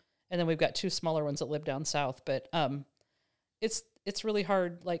 And then we've got 2 smaller ones that live down south. But it's really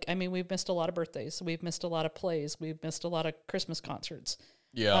hard. We've missed a lot of birthdays. We've missed a lot of plays. We've missed a lot of Christmas concerts.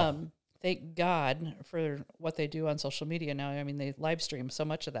 Yeah. Thank God for what they do on social media now. They live stream so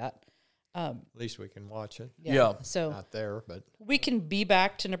much of that. At least we can watch it. Yeah. So not there, but we can be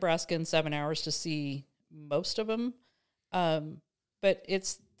back to Nebraska in 7 hours to see most of them. But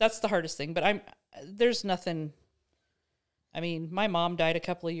that's the hardest thing. But there's nothing. My mom died a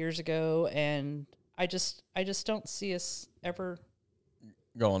couple of years ago, and I just don't see us ever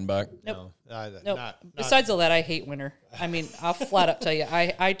going back. Nope. Nope. Besides all that, I hate winter. I'll flat up tell you,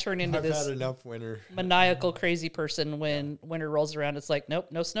 I turn into I've this had enough winter. maniacal crazy person when winter rolls around. It's like, nope,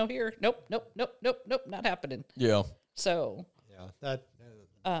 no snow here. Nope, not happening. Yeah. So. Yeah.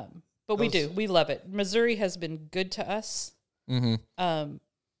 But we do. We love it. Missouri has been good to us. Mm-hmm.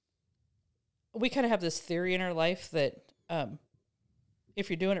 We kind of have this theory in our life that if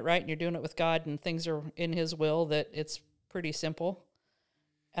you're doing it right and you're doing it with God and things are in His will, that it's pretty simple.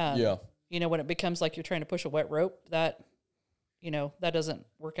 When it becomes like you're trying to push a wet rope, that doesn't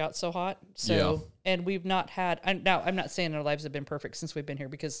work out so hot. So, and we've not had, now I'm not saying our lives have been perfect since we've been here,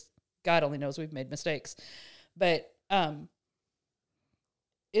 because God only knows we've made mistakes, but,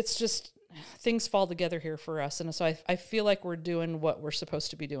 it's just, things fall together here for us. And so I feel like we're doing what we're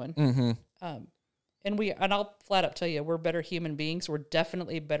supposed to be doing. Mm-hmm. And I'll flat up tell you, we're better human beings. We're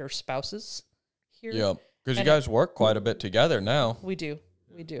definitely better spouses here. Yeah. Because you guys work quite a bit together now. We do.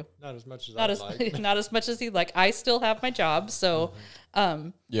 We do. Not as much as I'd like. Not as much as he'd like. I still have my job, so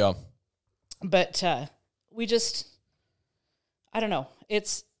yeah. But we just, I don't know.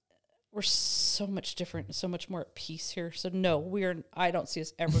 we're so much different, so much more at peace here. So no, I don't see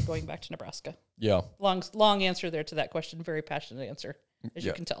us ever going back to Nebraska. Yeah. Long answer there to that question. Very passionate answer, as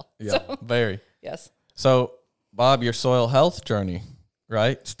you can tell. Yeah, so, very. Yes. So, Bob, your soil health journey,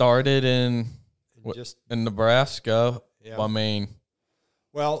 right? Started in Nebraska. Yeah. I mean,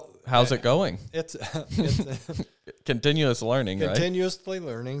 well, how's it going? It's continuous learning, right? Continuously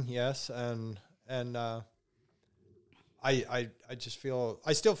learning, yes, and I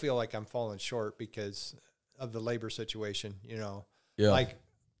still feel like I'm falling short because of the labor situation, you know. Yeah. Like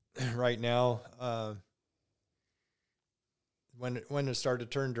right now, when it started to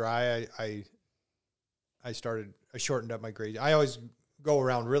turn dry, I shortened up my grade. I always go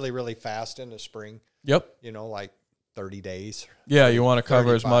around really, really fast in the spring. Yep. You know, like 30 days. Yeah, you want to cover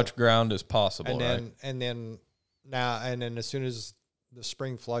 35. As much ground as possible, and then as soon as the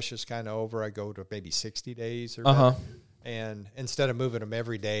spring flush is kind of over, I go to maybe 60 days or better. And instead of moving them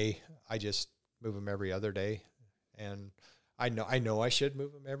every day, I just move them every other day. And I know I should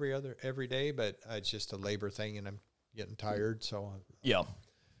move them every day, but it's just a labor thing, and I'm getting tired. So yeah.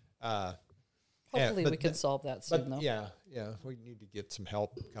 Hopefully we can solve that soon, though. Yeah, we need to get some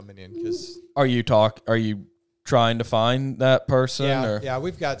help coming in because. Are you trying to find that person? Yeah,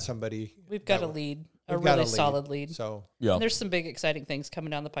 we've got somebody. We've got a lead, a really solid lead. So yeah, and there's some big exciting things coming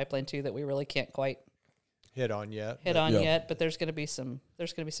down the pipeline too that we really can't quite hit on yet. But there's going to be some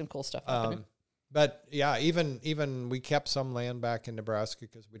cool stuff happening. But yeah, even we kept some land back in Nebraska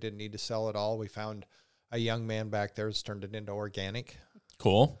because we didn't need to sell it all. We found a young man back there who's turned it into organic.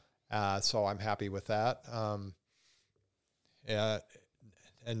 Cool. So I'm happy with that.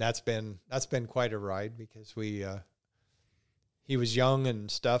 And that's been quite a ride because he was young and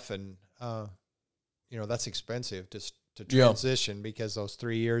stuff, and that's expensive to transition because those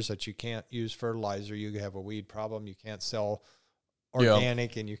 3 years that you can't use fertilizer, you have a weed problem, you can't sell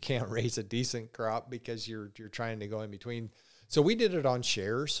organic, and you can't raise a decent crop because you're trying to go in between. So we did it on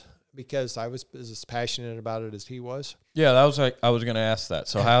shares because I was as passionate about it as he was. Yeah, that was I was going to ask that.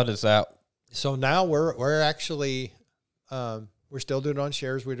 So how does that? So now we're actually we're still doing it on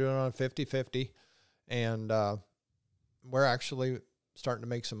shares. We're doing it on 50-50, and we're actually starting to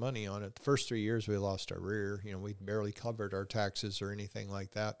make some money on it. The first 3 years we lost our rear. You know, we barely covered our taxes or anything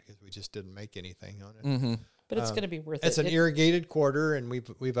like that because we just didn't make anything on it. Mm-hmm. But it's going to be worth it. It's an irrigated quarter, and we've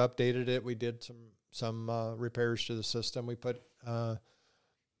updated it. We did some repairs to the system. We put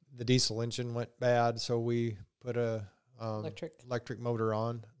the diesel engine went bad, so we put a electric motor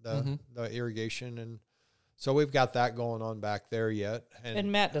on the irrigation, and so we've got that going on back there yet. And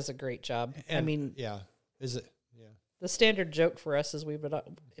Matt does a great job. Is it? Yeah. The standard joke for us is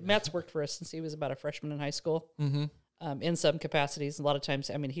Matt's worked for us since he was about a freshman in high school. Mm-hmm. In some capacities, a lot of times,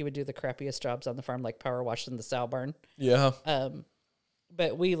 he would do the crappiest jobs on the farm, like power washing the sow barn. Yeah.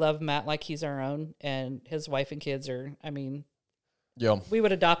 But we love Matt like he's our own, and his wife and kids are. Yeah. We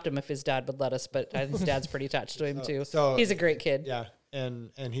would adopt him if his dad would let us, but his dad's pretty attached to him too. So he's a great kid. Yeah,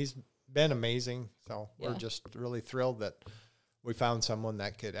 and he's been amazing. So we're just really thrilled that we found someone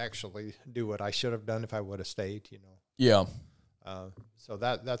that could actually do what I should have done if I would have stayed. You know. Yeah. So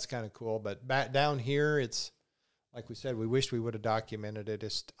that's kind of cool. But back down here, it's like we said, we wish we would have documented it.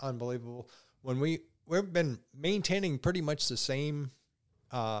 It's unbelievable. When we've been maintaining pretty much the same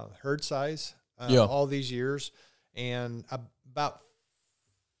herd size all these years, and about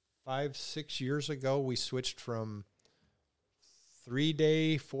 5-6 years ago, we switched from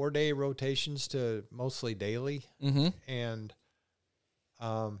 3-day, 4-day rotations to mostly daily. Mm-hmm. And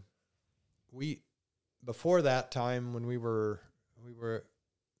before that time, when we were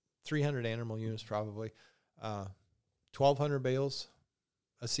 300 animal units probably, 1,200 bales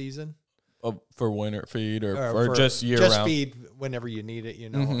a season. For winter feed or just year round? Just feed whenever you need it, you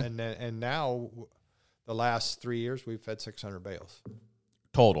know. Mm-hmm. And now, the last 3 years, we've fed 600 bales.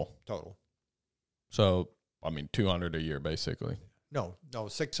 Total. So, 200 a year, basically. No,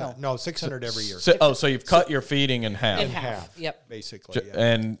 600. No, 600 every year. So you've cut your feeding in half. In half, yep. Basically.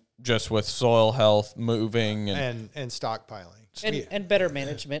 And just with soil health, moving. And stockpiling. And better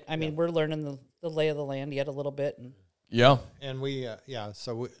management. We're learning the lay of the land yet a little bit. And yeah. And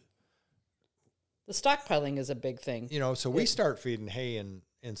so the stockpiling is a big thing. You know, so we start feeding hay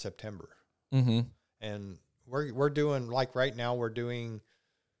in September. Mm-hmm. And we're doing, like right now, we're doing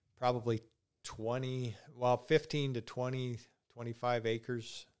probably 15 to 20, 25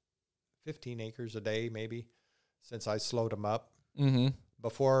 acres, 15 acres a day maybe, since I slowed them up. Mm-hmm.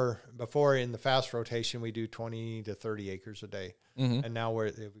 Before in the fast rotation, we do 20 to 30 acres a day. Mm-hmm. And now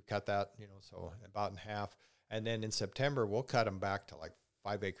we've cut that, so about in half. And then in September, we'll cut them back to like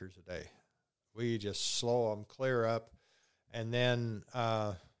 5 acres a day. We just slow them clear up. And then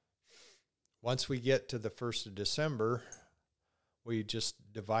once we get to the 1st of December, we just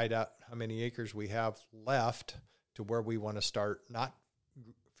divide out how many acres we have left to where we want to start not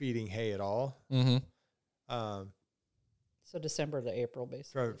feeding hay at all. Mm-hmm. So December to April,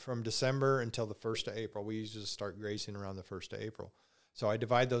 basically. From December until the 1st of April, we usually start grazing around the 1st of April. So I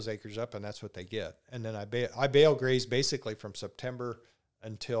divide those acres up, and that's what they get. And then I bale graze basically from September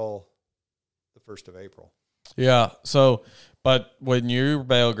until the 1st of April. Yeah. So, but when you're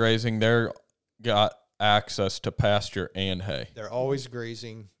bale grazing, they're got access to pasture and hay. They're always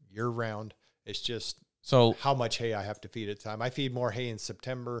grazing year round. It's just so how much hay I have to feed at a time. I feed more hay in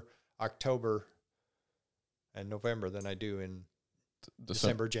September, October, and November than I do in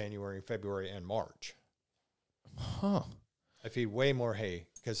December, January, February, and March. Huh. I feed way more hay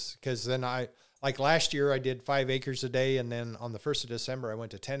because then like last year I did 5 acres a day, and then on the 1st of December I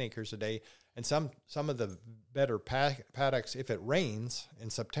went to 10 acres a day. And some of the better paddocks, if it rains in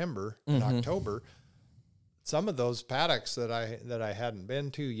September and October, some of those paddocks that I hadn't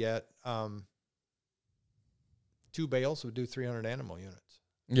been to yet, 2 bales would do 300 animal units.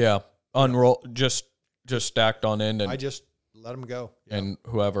 Yeah, unroll just stacked on end, and I just let them go. Yeah. And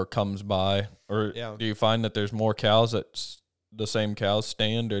whoever comes by, or do you find that there's more cows that the same cows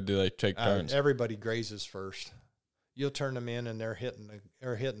stand, or do they take turns? Everybody grazes first. You'll turn them in, and they're hitting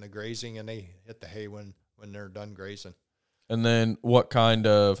the grazing, and they hit the hay when they're done grazing. And then what kind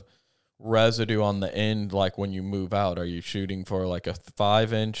of residue on the end, like when you move out, are you shooting for like a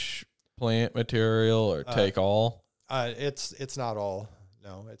 5-inch plant material or take all? It's not all.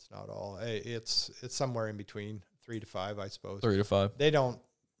 No, it's not all. It's somewhere in between 3 to 5, I suppose. 3 to 5. They don't.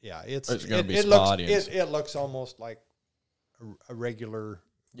 Yeah, it's going to be spotty. It looks almost like a regular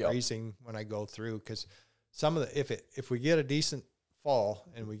grazing when I go through, because some of the if we get a decent fall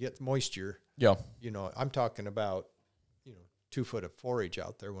and we get moisture, I'm talking about 2 foot of forage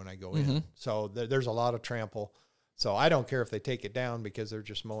out there when I go in. So there's a lot of trample. So I don't care if they take it down because they're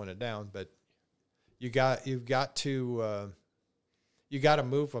just mowing it down, but you've got to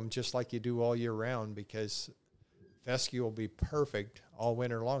move them just like you do all year round, because fescue will be perfect all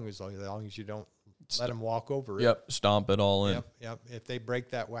winter long as long as you don't let them walk over it. Yep, stomp it all in. Yep. If they break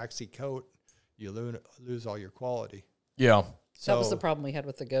that waxy coat, you lose all your quality. Yeah. So that was the problem we had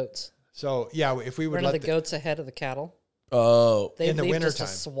with the goats. So if we would let the goats ahead of the cattle. Oh, in the winter just time, a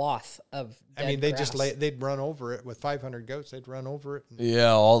swath of. They'd run over it with 500 goats. They'd run over it.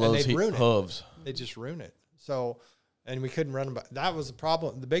 All those hooves. They just ruin it. So, and we couldn't run them. That was the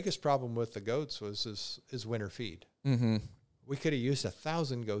problem. The biggest problem with the goats was winter feed. Mm-hmm. We could have used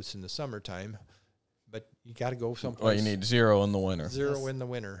 1,000 goats in the summertime, but you got to go someplace. Well, you need 0 in the winter. 0 in the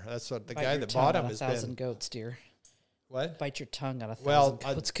winter. That's what the guy that bought them has been. 1,000 goats, dear. What? Bite your tongue on 1,000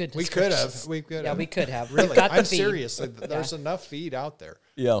 goats. Goodness we could have. Yeah, we could have. Really, I'm serious. There's enough feed out there.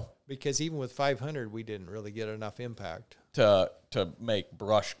 Yeah. Because even with 500, we didn't really get enough impact to make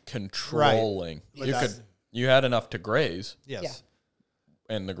brush controlling. Right. You had enough to graze. Yes.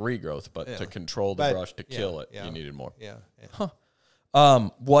 Yeah. And the regrowth, but to control the brush, to kill it, you needed more. Yeah. Huh.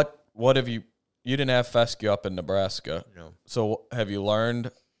 What have you didn't have fescue up in Nebraska. No. So have you learned?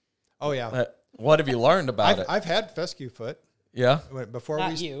 Oh, yeah. What have you learned about it? I've had fescue foot. Yeah. Before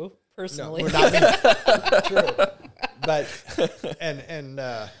not you personally. No, not me. True. But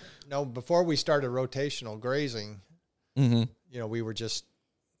before we started rotational grazing, we were just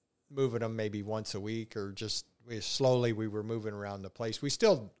moving them maybe once a week, or just we were moving around the place. We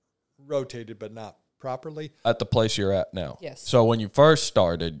still rotated, but not properly. At the place you're at now. Yes. So when you first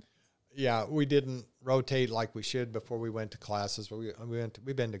started, we didn't rotate like we should before we went to classes.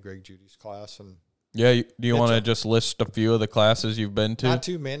 We've been to Greg Judy's class, and do you want to just list a few of the classes you've been to? Not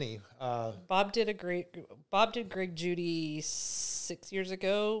too many. Bob did Greg Judy 6 years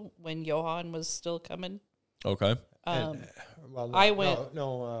ago when Johan was still coming. Okay. I went.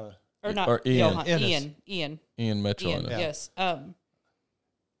 Or Ian. Ian Mitchell. Ian, yes. And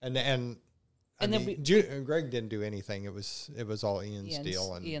then Greg didn't do anything. It was all Ian's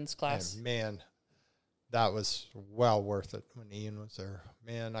deal. And Ian's class. And man, that was well worth it when Ian was there.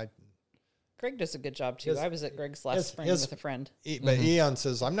 Man, Greg does a good job too. I was at Greg's last spring with a friend. But Ian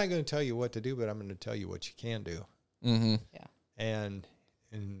says, "I'm not going to tell you what to do, but I'm going to tell you what you can do." Mm-hmm. Yeah. And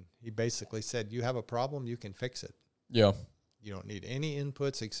he basically said, "You have a problem, you can fix it. Yeah. You don't need any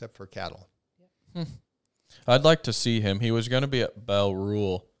inputs except for cattle." Yeah. I'd like to see him. He was going to be at Bell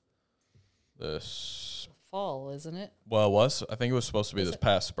Rule this fall, isn't it? Well, I think it was supposed to be this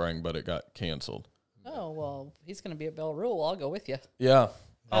past spring, but it got canceled. Oh, well, he's going to be at Bell Rule. I'll go with you. Yeah.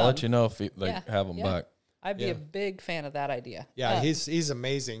 I'll let you know if they have him back. I'd be a big fan of that idea. Yeah, he's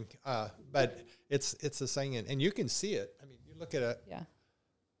amazing. But it's the thing, and you can see it. I mean, you look at it. Yeah.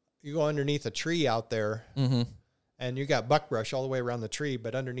 you go underneath a tree out there, mm-hmm. and you got buckbrush all the way around the tree,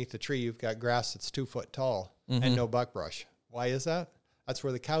 but underneath the tree you've got grass that's 2 foot tall Mm-hmm. and no buckbrush. Why is that? That's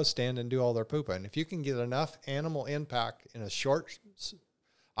where the cows stand and do all their pooping. If you can get enough animal impact in a short,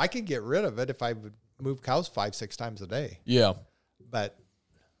 I could get rid of it if I would move cows 5-6 times a day. Yeah. But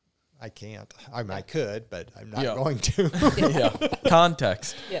I can't. I mean, I could, but I'm not Yeah. going to. Yeah.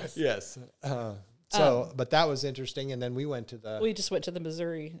 Context. Yes. Yes. But that was interesting. And then we went to We just went to the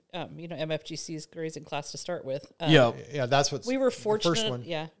Missouri, MFGC's grazing class to start with. Yeah. Yeah, that's what We were first one.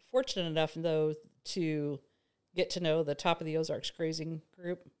 fortunate enough, though, to get to know the Top of the Ozarks grazing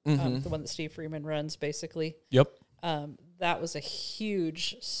group, Mm-hmm. the one that Steve Freeman runs, basically. Yep. That was a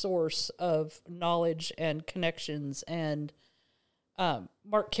huge source of knowledge and connections. And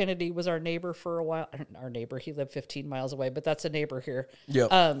Mark Kennedy was our neighbor for a while. Our neighbor, he lived 15 miles away, but that's a neighbor here. Yep.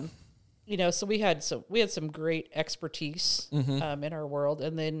 So we had some great expertise in our world,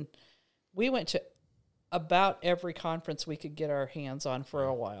 and then we went to about every conference we could get our hands on for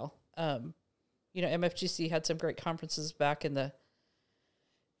a while. MFGC had some great conferences back in the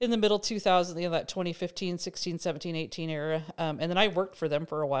middle 2000s, that 2015, 16, 17, 18 era. And then I worked for them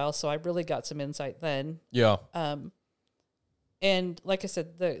for a while, so I really got some insight then. Yeah. And like I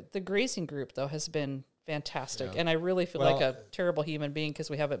said, the grazing group, though, has been fantastic. And I really feel like a terrible human being because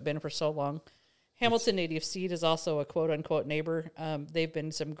we haven't been for so long. Hamilton Native Seed is also a quote unquote neighbor. They've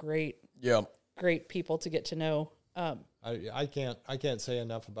been some great people to get to know. I can't say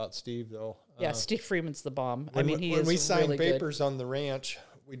enough about Steve though. Yeah, Steve Freeman's the bomb. When we signed really papers good. on the ranch,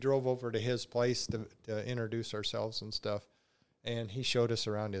 we drove over to his place to introduce ourselves and stuff, and he showed us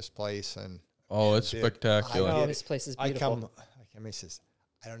around his place. And it's spectacular. His place is beautiful. He says,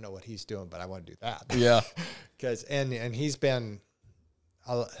 I don't know what he's doing, but I want to do that. Yeah. Because and he's been.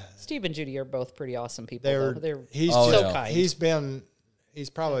 Steve and Judy are both pretty awesome people. They're kind. He's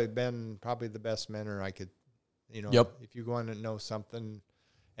probably been the best mentor I could. If you want to know something,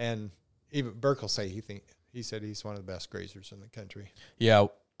 and even Burke will say he said he's one of the best grazers in the country. Yeah.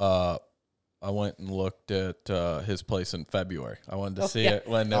 I went and looked at his place in February. I wanted to see it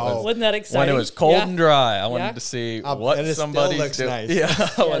when it was. Wasn't that exciting? When it was cold and dry. I wanted to see what somebody's doing. Nice. Yeah,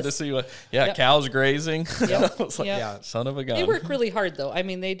 I wanted to see what. Yeah, cows grazing. Yep. I was like, son of a gun. They work really hard, though. I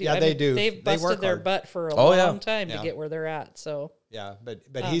mean, they do. Yeah, they do. They've busted work their hard. butt for a long time to Yeah. get where they're at. So yeah,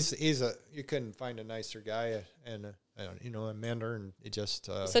 but he's you couldn't find a nicer guy and a mentor, and it just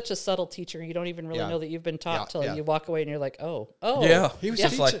such a subtle teacher. You don't even really know that you've been taught till you walk away and you're like, oh, yeah. He was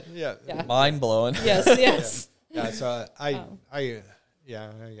just like mind blowing. Yes. Yeah, so I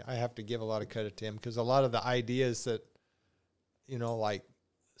have to give a lot of credit to him because a lot of the ideas that, like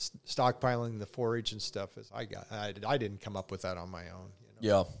stockpiling the forage and stuff I didn't come up with that on my own.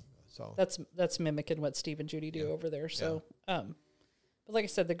 Yeah. So that's mimicking what Steve and Judy do over there. So, but like I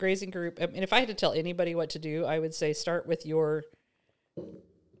said, the grazing group. I mean, if I had to tell anybody what to do, I would say start with your.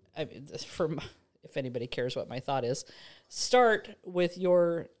 If anybody cares what my thought is, start with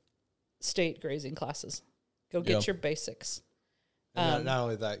your state grazing classes. Go get your basics. And not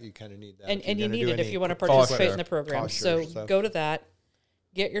only that, you kind of need that. And you need it if you want to participate in the program. So go to that.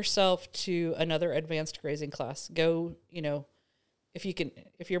 Get yourself to another advanced grazing class. Go,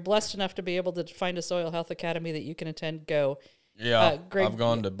 if you're blessed enough to be able to find a soil health academy that you can attend, go. Yeah, I've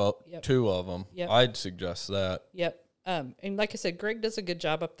gone to two of them. Yep. I'd suggest that. Yep. And like I said, Greg does a good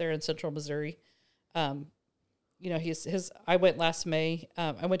job up there in Central Missouri. I went last May.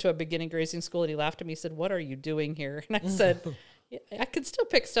 I went to a beginning grazing school, and he laughed at me. He said, "What are you doing here?" And I said, "I could still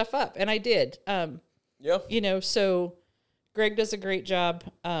pick stuff up," and I did. So Greg does a great job.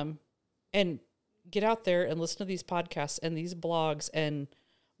 And get out there and listen to these podcasts and these blogs and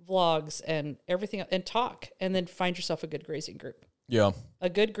vlogs and everything, and talk, and then find yourself a good grazing group. Yeah. A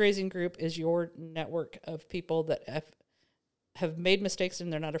good grazing group is your network of people that have made mistakes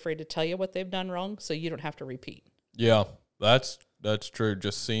and they're not afraid to tell you what they've done wrong, so you don't have to repeat. Yeah, that's true.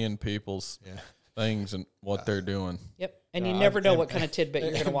 Just seeing people's things and what they're doing. Yep. And you never know what kind of tidbit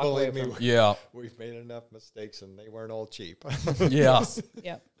you're going to walk away from. Yeah. We've made enough mistakes, and they weren't all cheap. Yeah.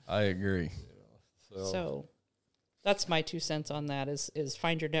 Yep. I agree. So that's my 2 cents on that is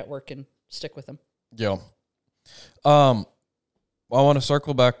find your network and stick with them. Yeah. I want to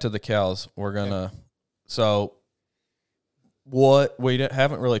circle back to the cows. We're going to, so what we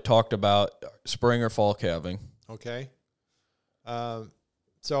haven't really talked about spring or fall calving. Okay.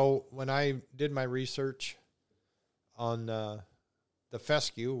 So when I did my research on the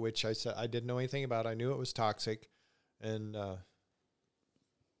fescue, which I said I didn't know anything about, I knew it was toxic, and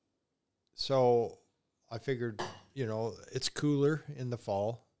so I figured, it's cooler in the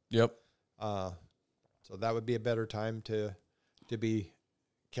fall. Yep. So that would be a better time to be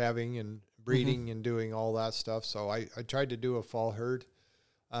calving and breeding and doing all that stuff. So I tried to do a fall herd.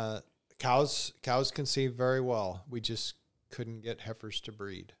 Cows conceive very well. We just couldn't get heifers to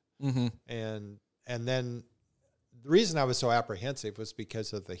breed. Mm-hmm. And then the reason I was so apprehensive was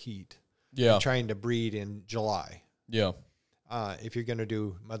because of the heat. Yeah. Trying to breed in July. Yeah. If you're going to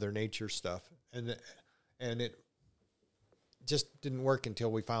do Mother Nature stuff. And it just didn't work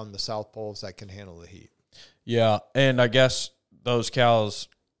until we found the South Poles that can handle the heat. Yeah. And I guess those cows,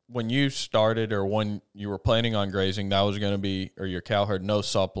 when you started or when you were planning on grazing, that was going to be, or your cow herd, no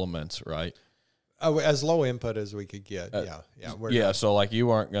supplements, right? As low input as we could get. Yeah. So like you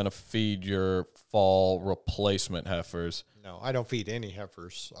weren't going to feed your fall replacement heifers. No, I don't feed any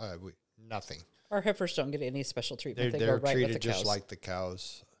heifers. Nothing. Our heifers don't get any special treatment. They're go right treated with the just cows. like the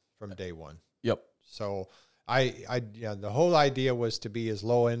cows from day one. Yep. So the whole idea was to be as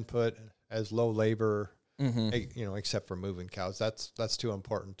low input, as low labor, except for moving cows. That's too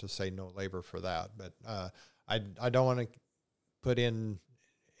important to say no labor for that. But I don't want to put in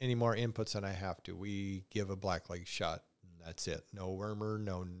any more inputs than I have to. We give a blackleg shot. And that's it. No wormer,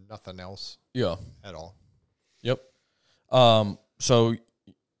 no nothing else. Yeah. At all. Yep. So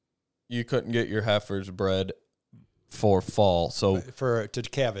you couldn't get your heifers bred for fall. So to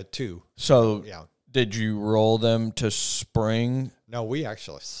calve it too. So yeah. Did you roll them to spring? No, we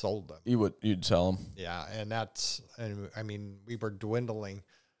actually sold them. You'd sell them. Yeah, and we were dwindling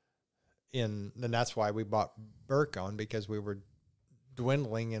and that's why we bought Burke on, because we were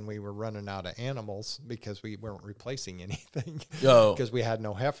dwindling and we were running out of animals because we weren't replacing anything because we had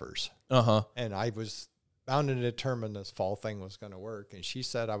no heifers. And I was bound and determined this fall thing was going to work. And she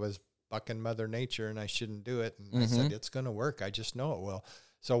said I was bucking Mother Nature and I shouldn't do it. And I said, it's going to work. I just know it will.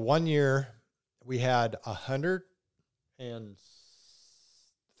 So one year we had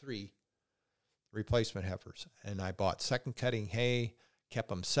 103 replacement heifers. And I bought second cutting hay, kept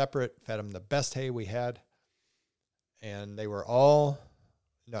them separate, fed them the best hay we had. And they were all,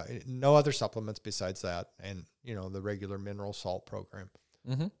 no other supplements besides that. And, the regular mineral salt program.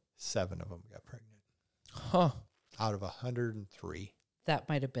 7 of them got pregnant. Out of 103. That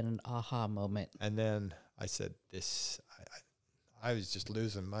might have been an aha moment. And then I said, I was just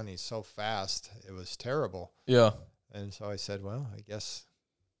losing money so fast. It was terrible. Yeah. And so I said, well, I guess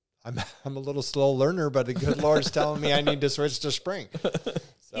I'm a little slow learner, but the good Lord's telling me I need to switch to spring.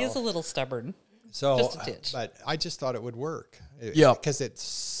 So, he is a little stubborn. So, just a titch. But I just thought it would work. Yeah. Because it's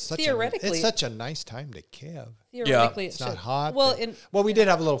such a nice time to calve. Theoretically, it's not hot. Well, we did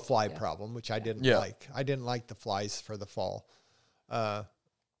have a little fly problem, which I didn't like. I didn't like the flies for the fall.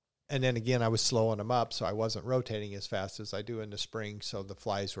 And then again, I was slowing them up, so I wasn't rotating as fast as I do in the spring. So the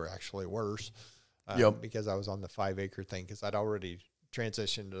flies were actually worse because I was on the 5-acre thing because I'd already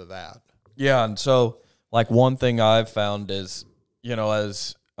transitioned to that. Yeah, and so like one thing I've found is,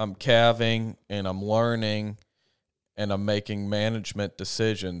 as I'm calving and I'm learning and I'm making management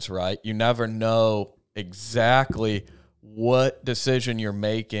decisions, right? You never know exactly what decision you're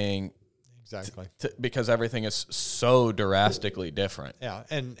making. Exactly. Because everything is so drastically different. Yeah,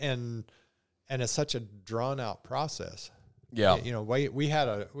 and it's such a drawn out process. Yeah. We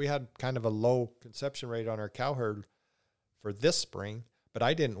had kind of a low conception rate on our cow herd for this spring, but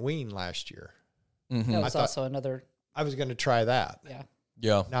I didn't wean last year. That was also another. I was going to try that. Yeah.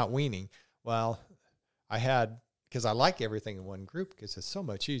 Yeah. Not weaning. Well, because I like everything in one group because it's so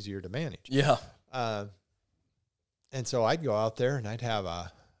much easier to manage. Yeah. And so I'd go out there and I'd have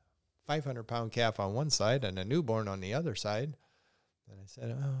a 500-pound calf on one side and a newborn on the other side. And I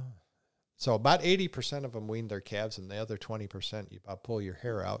said, So about 80% of them weaned their calves, and the other 20% you about pull your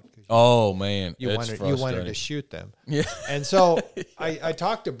hair out. Man, you wanted to shoot them. Yeah. And so I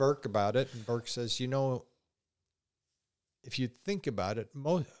talked to Burke about it, and Burke says, if you think about it,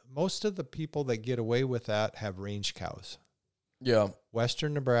 most of the people that get away with that have range cows. Yeah.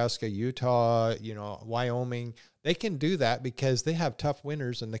 Western Nebraska, Utah, Wyoming, they can do that because they have tough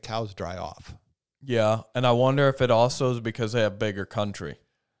winters and the cows dry off. Yeah, and I wonder if it also is because they have bigger country.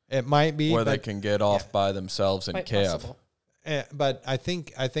 It might be where they can get off by themselves and calve. But I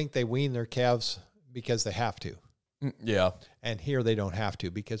think they wean their calves because they have to. Yeah. And here they don't have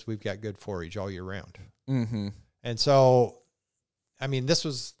to because we've got good forage all year round. Mm-hmm. And so,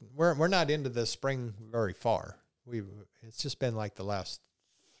 we're not into the spring very far. It's just been like the last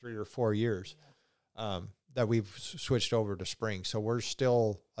 3 or 4 years that we've switched over to spring. So we're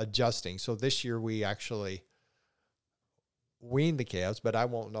still adjusting. So this year we actually weaned the calves, but I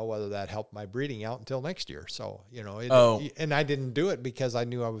won't know whether that helped my breeding out until next year. So, and I didn't do it because I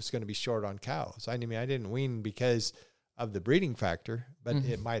knew I was going to be short on cows. I didn't wean because of the breeding factor, but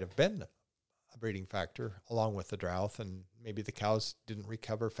it might have been breeding factor, along with the drought, and maybe the cows didn't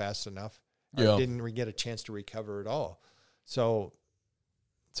recover fast enough, Yeah. or didn't get a chance to recover at all. So,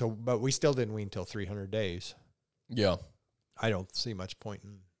 but we still didn't wean until 300 days. Yeah. I don't see much point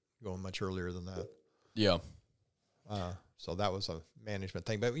in going much earlier than that. Yeah. So that was a management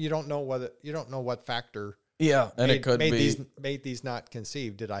thing, but you don't know what factor. Yeah, and it could made these not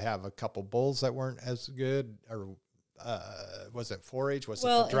conceived. Did I have a couple bulls that weren't as good, or was it forage? Was it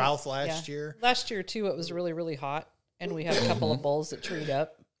the drought last year? Last year too, it was really, really hot, and we had a couple of bulls that treed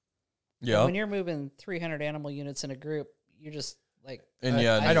up. Yeah. And when you're moving 300 animal units in a group, you're just like, and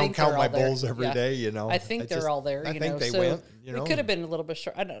I don't count my bulls every day. You know, I think they're all there. I think they went. You know, we could have been a little bit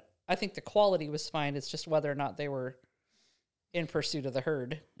short. I think the quality was fine. It's just whether or not they were in pursuit of the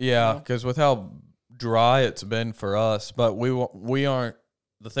herd. Yeah, because with how dry it's been for us, but we aren't.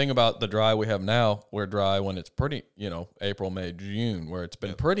 The thing about the dry we have now, we're dry when it's pretty, April, May, June, where it's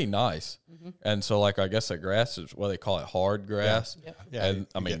been pretty nice. Mm-hmm. And so, like, I guess the grass is what they call it, hard grass. Yeah. Yep. Yeah, and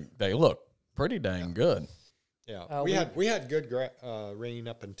I mean, they look pretty dang good. Yeah, we had good rain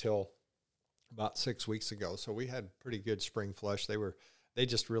up until about 6 weeks ago, so we had pretty good spring flush. They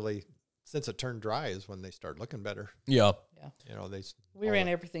just really, since it turned dry, is when they start looking better. Yeah. We ran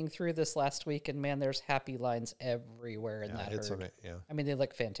everything through this last week, and man, there's happy lines everywhere in that herd. I mean, they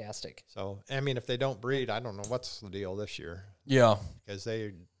look fantastic. So, I mean, if they don't breed, I don't know what's the deal this year. Yeah, because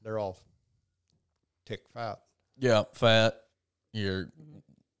they're all tick fat. Yeah, fat. You're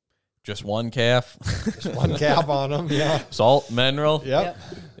just one calf. Just one calf on them. Yeah. Salt, mineral. Yep.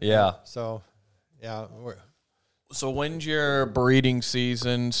 Yeah. So, yeah. So when's your breeding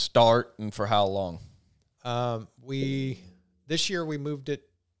season start, and for how long? This year we moved it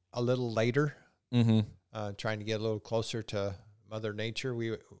a little later, trying to get a little closer to Mother Nature.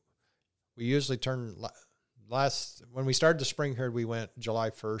 We usually turn when we started the spring herd, we went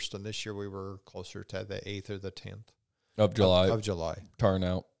July 1st, and this year we were closer to the 8th or the 10th of July. Of July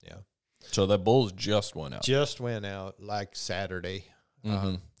turnout. Yeah. So the bulls just went out. Just went out like Saturday,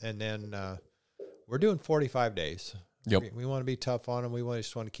 and then we're doing 45 days. Yep. We want to be tough on them. We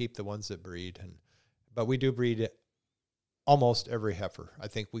just want to keep the ones that breed, but we do breed almost every heifer. I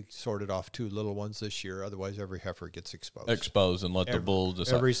think we sorted off 2 little ones this year. Otherwise, every heifer gets exposed. And let the bulls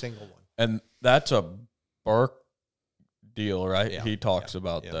decide. Every single one. And that's a Burke deal, right? Yeah, he talks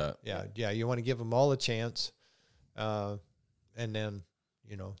about that. Yeah. You want to give them all a chance, and then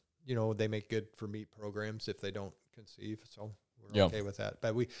they make good for meat programs if they don't conceive. So we're okay with that.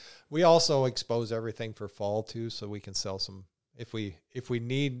 But we also expose everything for fall too, so we can sell some. If we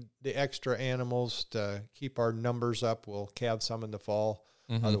need the extra animals to keep our numbers up, we'll calve some in the fall.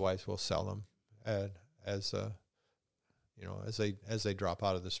 Otherwise, we'll sell them as they drop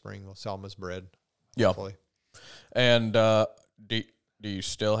out of the spring. We'll sell them as bread. Yeah. Hopefully. And do you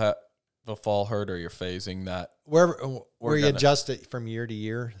still have the fall herd, or you're phasing that? We adjust it from year to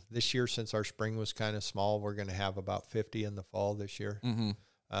year. This year, since our spring was kind of small, we're going to have about 50 in the fall this year.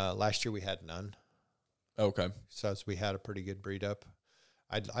 Last year we had none. Okay. So we had a pretty good breed up.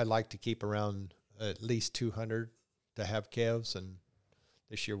 I'd like to keep around at least 200 to have calves, and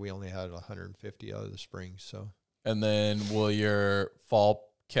this year we only had 150 out of the spring. So. And then will your fall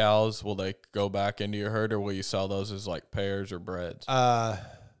cows, will they go back into your herd, or will you sell those as like pairs or breds? I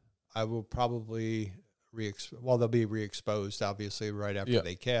will probably they'll be re-exposed obviously right after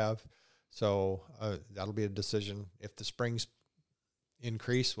they calve. So that'll be a decision. If the springs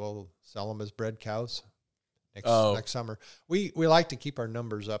increase, we'll sell them as bred cows next summer. We like to keep our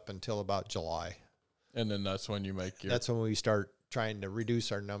numbers up until about July. And then that's when you make That's when we start trying to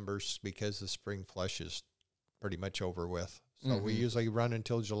reduce our numbers, because the spring flush is pretty much over with. So we usually run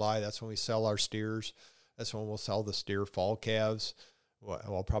until July. That's when we sell our steers. That's when we'll sell the steer fall calves.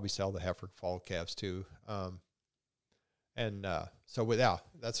 We'll probably sell the heifer fall calves too. And that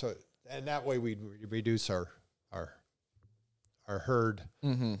way we reduce our herd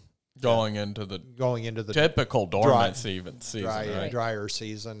going into the typical dormant season, drier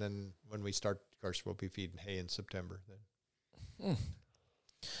season. And when we start, of course, we'll be feeding hay in September then.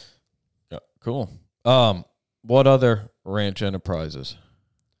 Yeah, cool. What other ranch enterprises?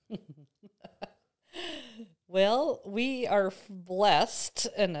 Well, we are blessed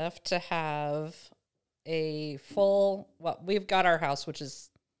enough to have we've got our house, which is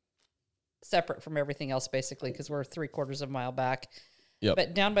separate from everything else, basically, because we're 3/4 of a mile back. Yep.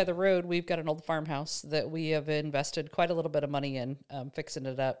 But down by the road, we've got an old farmhouse that we have invested quite a little bit of money in, fixing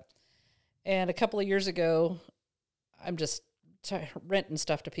it up. And a couple of years ago, I'm just renting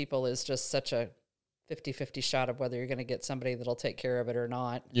stuff to people is just such a 50-50 shot of whether you're going to get somebody that'll take care of it or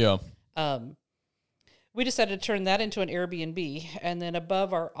not. Yeah. we decided to turn that into an Airbnb. And then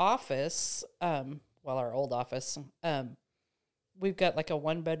above our office, our old office, we've got like a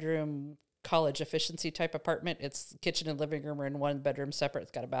 1-bedroom college efficiency type apartment. It's kitchen and living room are in 1 bedroom separate.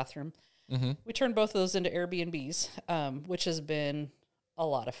 It's got a bathroom. Mm-hmm. We turned both of those into Airbnbs, which has been a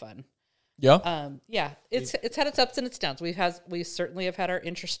lot of fun. Yeah. It's had its ups and its downs. We certainly have had our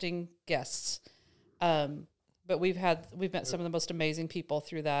interesting guests. But we've met some of the most amazing people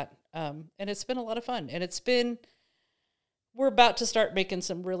through that. And it's been a lot of fun. And we're about to start making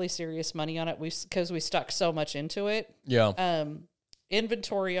some really serious money on it because we stuck so much into it. Yeah.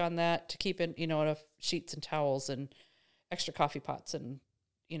 Inventory on that to keep in, enough sheets and towels and extra coffee pots and,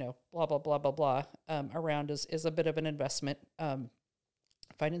 blah, blah, blah, blah, blah, around is a bit of an investment.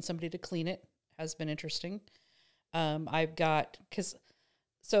 Finding somebody to clean it has been interesting. Backing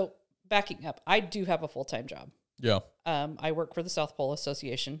up, I do have a full-time job. Yeah. I work for the South Pole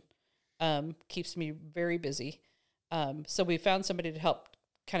Association. Keeps me very busy. So we found somebody to help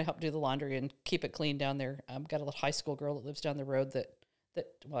do the laundry and keep it clean down there. Got a little high school girl that lives down the road that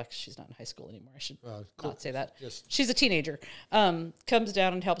she's not in high school anymore. I should not say that. She's a teenager. Comes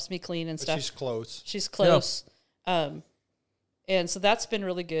down and helps me clean and stuff. She's close. Yeah. And so that's been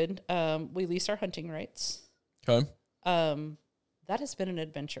really good. We lease our hunting rights. Okay. That has been an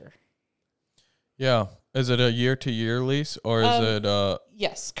adventure. Yeah. Is it a year-to-year lease, or is it...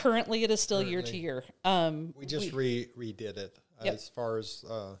 Yes. Currently, it is still year-to-year. We just redid it as far as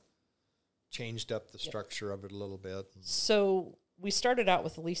changed up the structure of it a little bit. So we started out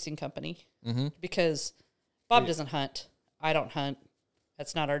with a leasing company because Bob doesn't hunt. I don't hunt.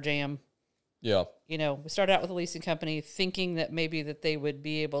 That's not our jam. Yeah. We started out with a leasing company thinking that maybe that they would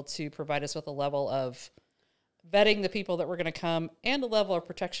be able to provide us with a level of vetting the people that were going to come and a level of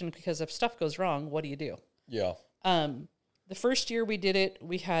protection, because if stuff goes wrong, what do you do? Yeah. The first year we did it,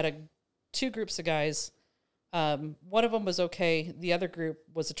 we had 2 groups of guys. One of them was okay. The other group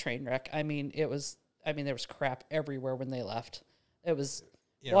was a train wreck. There was crap everywhere when they left. It was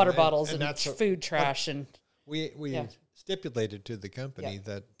water bottles and food trash. And we stipulated to the company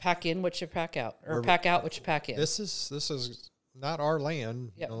that pack in what you pack out, or pack out what you pack in. This is not our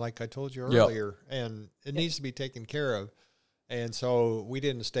land, like I told you earlier, and it needs to be taken care of. And so we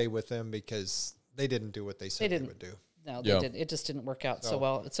didn't stay with them because they didn't do what they said they would do. No, they didn't. It just didn't work out so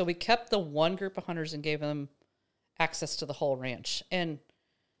well. So we kept the one group of hunters and gave them access to the whole ranch. And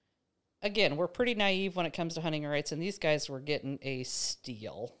again, we're pretty naive when it comes to hunting rights, and these guys were getting a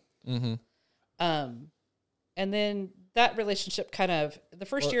steal. Mm-hmm. And then that relationship the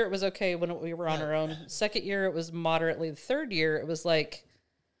first year it was okay when we were on our own. Second year it was moderately. The third year it was like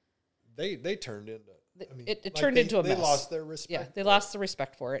they turned into it turned into a mess. They lost their respect. Yeah, they lost the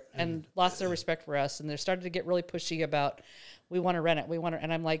respect for it and lost their respect for us, and they started to get really pushy about we want to rent it,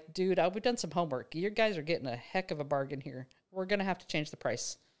 and I'm like, dude, we've done some homework. You guys are getting a heck of a bargain here. We're gonna have to change the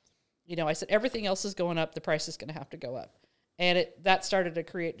price. I said everything else is going up. The price is gonna have to go up, and that started to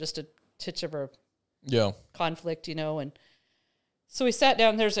create just a titch of a conflict, and so we sat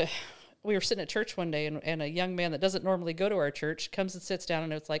down. We were sitting at church one day, and a young man that doesn't normally go to our church comes and sits down,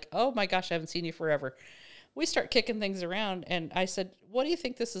 and it's like, oh my gosh, I haven't seen you forever. We start kicking things around, and I said, what do you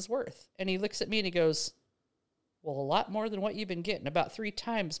think this is worth? And he looks at me and he goes, well, a lot more than what you've been getting, about 3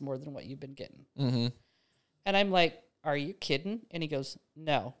 times more than what you've been getting. Mm-hmm. And I'm like, are you kidding? And he goes,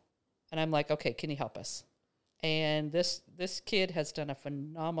 no. And I'm like, okay, can you help us? And this kid has done a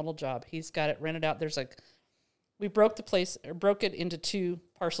phenomenal job. He's got it rented out. We broke it into 2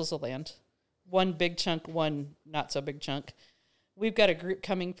 parcels of land, one big chunk, one not so big chunk. We've got a group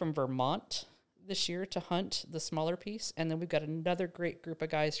coming from Vermont this year to hunt the smaller piece. And then we've got another great group of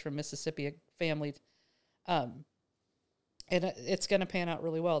guys from Mississippi, a family. And it's going to pan out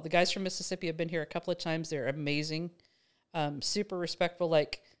really well. The guys from Mississippi have been here a couple of times. They're amazing, super respectful.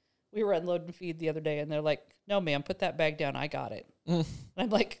 Like, we were unload and feed the other day, and they're like, no, ma'am, put that bag down. I got it. And I'm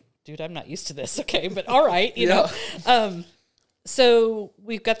like, dude, I'm not used to this. Okay, but all right, you know. So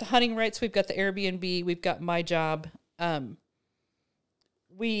we've got the hunting rights. We've got the Airbnb. We've got my job.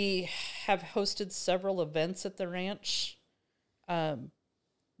 We have hosted several events at the ranch,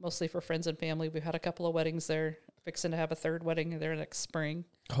 mostly for friends and family. We've had a couple of weddings there. Fixing to have a 3rd wedding there next spring.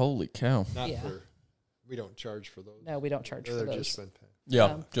 Holy cow. We don't charge for those. No, we don't charge for those. Just fun.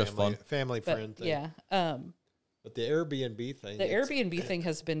 Just fun. Family friend thing. Yeah. But the Airbnb thing. The Airbnb thing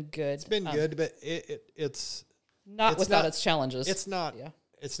has been good. It's been good, but it's not without its challenges. It's not. Yeah.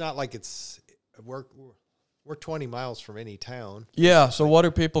 It's not like we're 20 miles from any town. Yeah. So what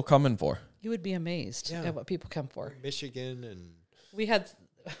are people coming for? You would be amazed at what people come for. Michigan and we had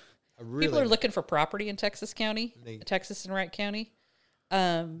people are looking for property in Texas County, Texas and Wright County.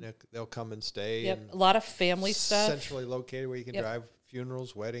 They'll come and stay. Yep, and a lot of family stuff. Centrally located where you can drive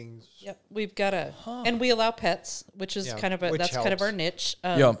funerals, weddings. Yep, we've got and we allow pets, which is kind of that's kind of our niche.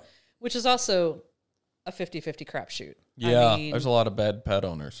 Which is also a 50-50 crapshoot. Yeah, I mean, there's a lot of bad pet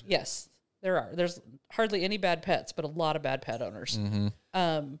owners. Yes, there are. There's hardly any bad pets, but a lot of bad pet owners.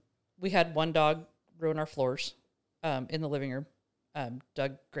 Mm-hmm. We had one dog ruin our floors in the living room.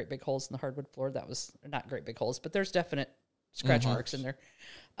 Dug great big holes in the hardwood floor. That was not great big holes, but there's definite scratch marks in there.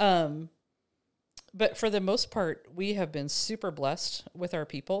 But for the most part, we have been super blessed with our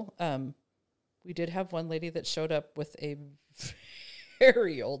people. We did have one lady that showed up with a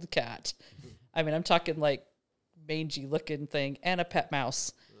very old cat. I mean, I'm talking like mangy looking thing and a pet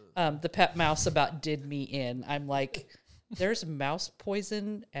mouse. The pet mouse about did me in. I'm like, there's mouse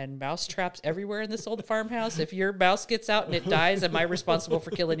poison and mouse traps everywhere in this old farmhouse. If your mouse gets out and it dies, am I responsible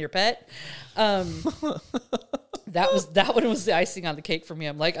for killing your pet? That one was the icing on the cake for me.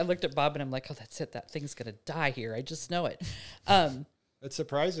 I looked at Bob and I'm like, oh, that's it. That thing's gonna die here. I just know it. But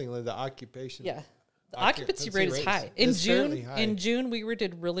surprisingly, the occupation. Yeah, the occupancy rate is high. In June, we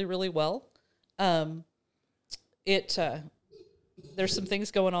did really, really well. There's some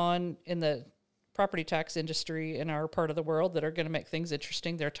things going on in the property tax industry in our part of the world that are going to make things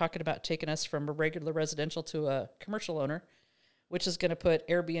interesting. They're talking about taking us from a regular residential to a commercial owner, which is going to put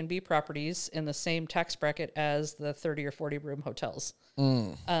Airbnb properties in the same tax bracket as the 30 or 40 room hotels.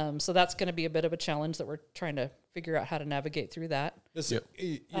 So that's going to be a bit of a challenge that we're trying to figure out how to navigate through that.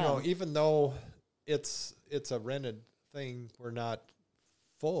 You know, even though it's a rented thing, we're not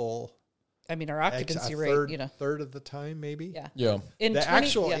full. I mean, our occupancy rate, third of the time, maybe. Yeah. The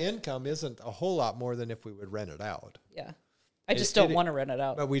actual income isn't a whole lot more than if we would rent it out. Yeah. I just don't want to rent it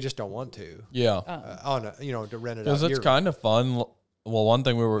out. But we just don't want to. Yeah. To rent it out. Because it's kind of fun. Well, one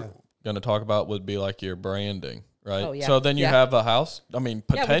thing we were going to talk about would be like your branding, right? Oh, yeah. So then you have a house. I mean,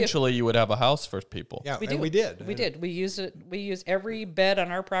 potentially you would have a house for people. Yeah, we did. We did. We used it. We used every bed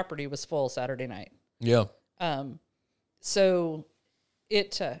on our property was full Saturday night. Yeah. So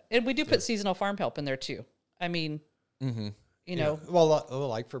it, and we do put seasonal farm help in there too. I mean, you know. Well,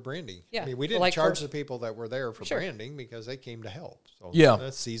 like for branding. Yeah. I mean, we didn't charge the people that were there for branding because they came to help. So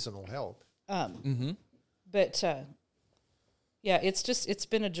that's seasonal help. But it's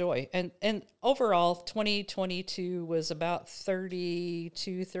been a joy. And overall, 2022 was about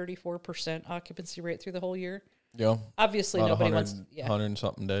 34% occupancy rate through the whole year. Yeah. Obviously, about nobody wants 100 and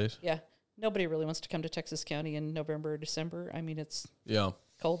something days. Yeah. Nobody really wants to come to Texas County in November or December. I mean, it's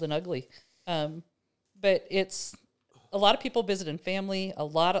cold and ugly. But it's a lot of people visiting family, a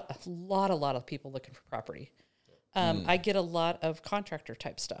lot of people looking for property. I get a lot of contractor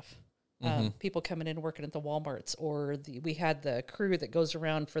type stuff. People coming in and working at the Walmarts, or we had the crew that goes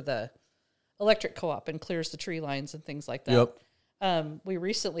around for the electric co-op and clears the tree lines and things like that. We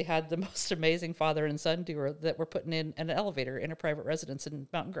recently had the most amazing father and son duo that were putting in an elevator in a private residence in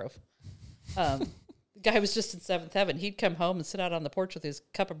Mountain Grove. The guy was just in seventh heaven. He'd come home and sit out on the porch with his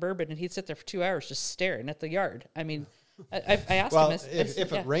cup of bourbon, and he'd sit there for 2 hours just staring at the yard. I mean, I asked him.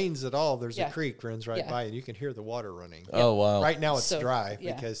 If it rains at all, there's a creek runs right by, and you can hear the water running. Oh wow! Right now it's dry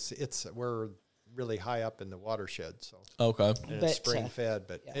because we're really high up in the watershed. So and it's spring fed,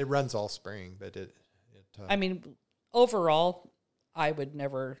 but it runs all spring. But I mean, overall, I would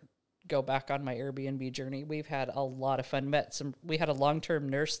never go back on my Airbnb journey. We've had a lot of fun. We had a long-term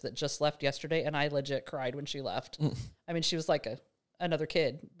nurse that just left yesterday, and I legit cried when she left. I mean, she was like another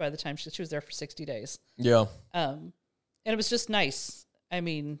kid by the time she was there for 60 days. Yeah. And it was just nice. I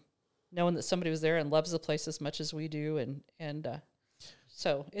mean, knowing that somebody was there and loves the place as much as we do, and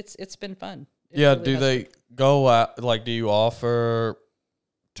so it's been fun. Really do they go out, like, do you offer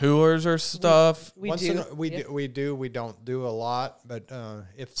tours or stuff? We do. We don't do a lot, but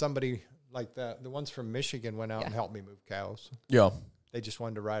if somebody like the ones from Michigan went out and helped me move cows. Yeah. They just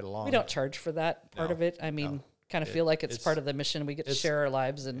wanted to ride along. We don't charge for that part of it. I mean, kind of feel like it's part of the mission. We get to share our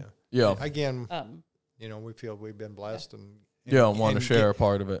lives and again, we feel we've been blessed and want to share a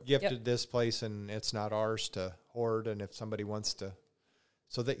part of it. Gifted this place, and it's not ours to hoard. And if somebody wants to,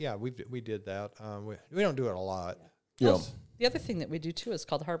 we did that. We don't do it a lot. Yeah. The other thing that we do too is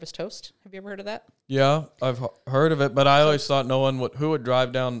called Harvest Host. Have you ever heard of that? Yeah, I've heard of it, but I always thought who would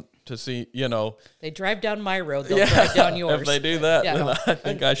drive down to see, They drive down my road, they'll drive down yours. If they do that, then I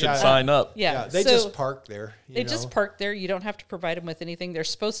think I should sign up. Yeah, they just park there. Just park there. You don't have to provide them with anything. They're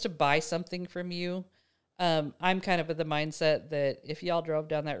supposed to buy something from you. I'm kind of of the mindset that if y'all drove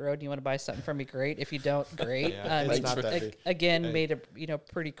down that road and you want to buy something from me, great. If you don't, great. Made a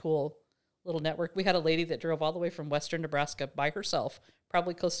pretty cool little network. We had a lady that drove all the way from western Nebraska by herself,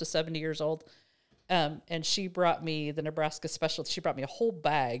 probably close to 70 years old. And she brought me the Nebraska special. She brought me a whole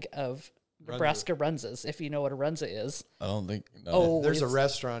bag of Nebraska runzas, if you know what a runza is. I don't think. No. Oh, there's a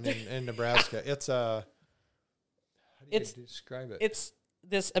restaurant in Nebraska. It's a. How do you describe it? It's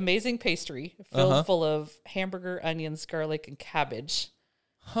this amazing pastry filled full of hamburger, onions, garlic, and cabbage.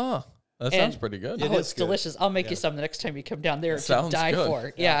 Huh. That sounds pretty good. It's delicious. I'll make you some the next time you come down there to die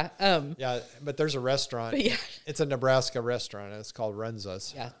for. Yeah. Yeah, but there's a restaurant. Yeah. It's a Nebraska restaurant. It's called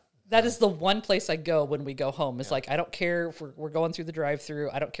Runza's. Yeah. That is the one place I go when we go home. It's like, I don't care if we're going through the drive-through.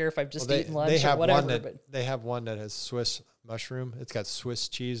 I don't care if I've just eaten lunch or whatever. They have one that has Swiss mushroom. It's got Swiss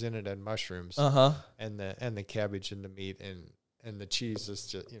cheese in it and mushrooms. And the cabbage and the meat and the cheese is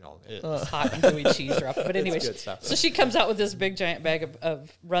just, it's hot and gooey cheese drop. But anyways, good stuff. So she comes out with this big giant bag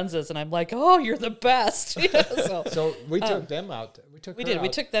of runzas, and I'm like, oh, you're the best. So we took them out. We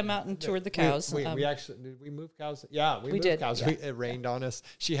took them out and toured the cows. We actually did we move cows? Yeah, we moved cows. Yeah. It rained on us.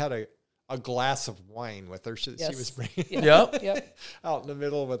 She had a glass of wine with her. She was bringing out in the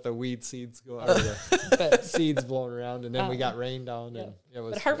middle with the weed seeds going, or the seeds blowing around, and then we got rained on. And it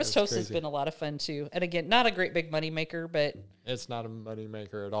was. But Harvest Toast has been a lot of fun too. And again, not a great big money maker, but it's not a money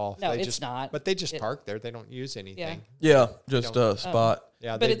maker at all. No, it's not. But they just park there. They don't use anything. Yeah, just a spot.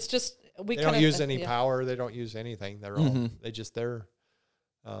 Yeah, but it's just they don't use any power. They don't use anything. They're all they're.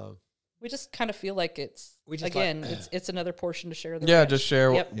 We just kind of feel like it's another portion to share. Just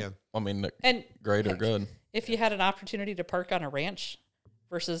share. Yep. Yeah, I mean, and great or good. If you had an opportunity to park on a ranch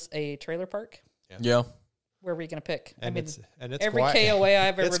versus a trailer park, where were you going to pick? And it's every quiet. KOA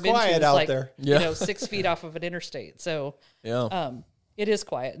I've ever been to is out like there. 6 feet off of an interstate. So it is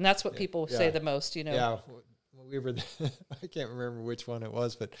quiet, and that's what people say the most. Yeah, we were. I can't remember which one it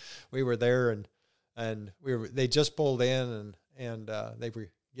was, but we were there, and they just pulled in, and they were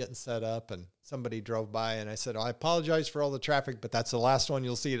getting set up, and somebody drove by, and I said, I apologize for all the traffic, but that's the last one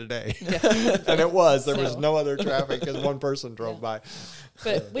you'll see today. And it was. There was no other traffic because one person drove by.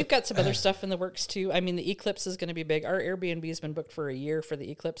 But we've got some other stuff in the works too. I mean, the eclipse is going to be big. Our Airbnb has been booked for a year for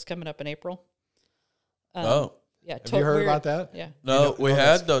the eclipse coming up in April. Yeah. Have you heard about that? Yeah. No, we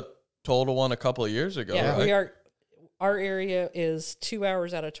had the total one a couple of years ago. Yeah, right? Our area is 2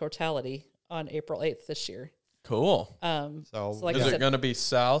 hours out of totality on April 8th this year. Cool. So like is it going to be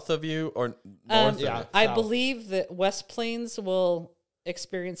south of you or north of you? I believe that West Plains will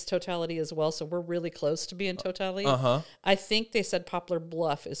experience totality as well, so we're really close to being totality. I think they said Poplar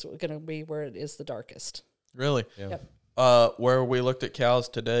Bluff is going to be where it is the darkest. Really? Yeah. Yep. Where we looked at cows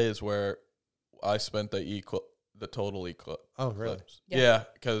today is where I spent the total eclipse. Oh, really? Yeah,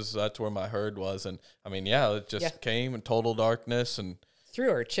 because that's where my herd was, and I mean, it just came in total darkness and threw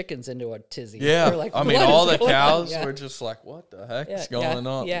our chickens into a tizzy. Yeah, like, I mean, all the cows were just like, what the heck is going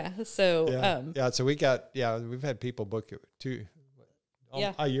on? Yeah, so... so we've had people book it too.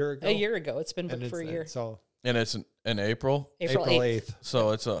 A year ago? A year ago. It's been booked for a year. And it's in April? April 8th.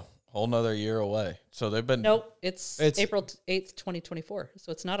 So it's a whole nother year away. So they've been... Nope, it's April 8th, 2024.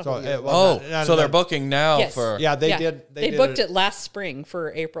 So it's not a whole year. So they're booking now for... Yeah, they did. They booked it last spring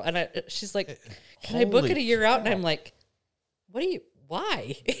for April. And she's like, can I book it a year out? And I'm like,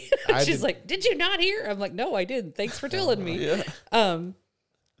 why? She's like, did you not hear? I'm like, no, I didn't. Thanks for telling me.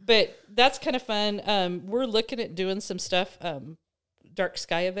 But that's kind of fun. We're looking at doing some stuff, dark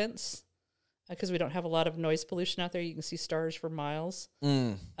sky events, because we don't have a lot of noise pollution out there. You can see stars for miles.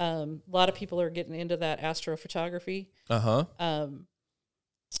 A lot of people are getting into that astrophotography.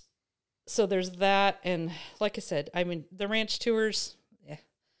 So there's that. And like I said, I mean, the ranch tours.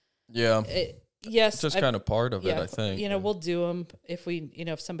 Yeah. Yes, it's just kind of part of it, I think. We'll do them if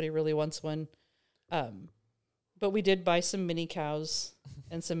if somebody really wants one. But we did buy some mini cows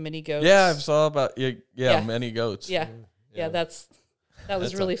and some mini goats. Yeah, I saw about mini goats. Yeah, that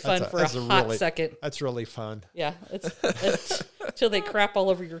was really fun for a hot second. That's really fun. Yeah, it's till they crap all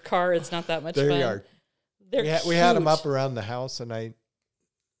over your car. It's not that much fun. They are. We had them up around the house, and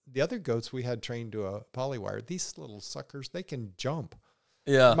the other goats we had trained to a polywire. These little suckers, they can jump.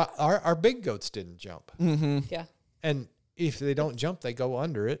 Yeah. Our big goats didn't jump. Yeah. And if they don't jump, they go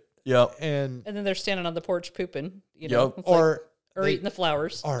under it. Yep. And then they're standing on the porch pooping, or eating the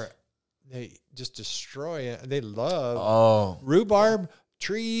flowers. Or they just destroy it. They love rhubarb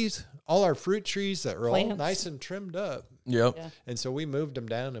trees, all our fruit trees that were all nice and trimmed up. Yep. Yeah. And so we moved them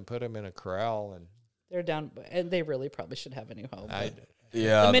down and put them in a corral, and they're down, and they really probably should have a new home.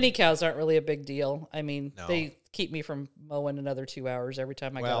 The mini cows aren't really a big deal. I mean, they keep me from mowing another 2 hours every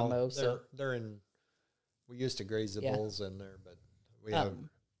time I go to mow. So they're in. We used to graze the bulls in there, but we have.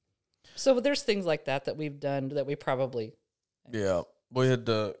 So there's things like that we've done that we probably. Yeah, we had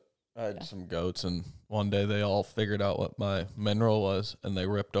I had some goats, and one day they all figured out what my mineral was, and they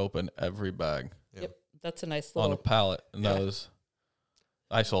ripped open every bag. Yep. That's a nice little on a pallet. And those,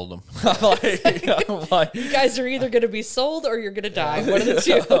 I sold them. You guys are either going to be sold or you're going to die. One of the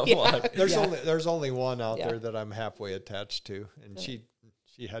two. There's only one out there that I'm halfway attached to, and she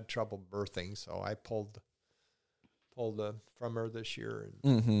had trouble birthing, so I pulled from her this year,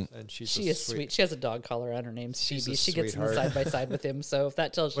 and she is sweet. She has a dog collar on her. Name's Phoebe. She gets in side by side with him. So if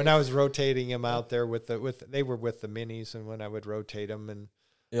that tells you, when I was rotating him out there they were with the minis, and when I would rotate them, and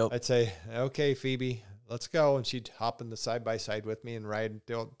I'd say, "Okay, Phoebe, let's go," and she'd hop in the side by side with me and ride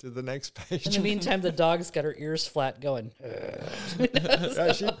to the next patient. In the meantime, the dog's got her ears flat, going.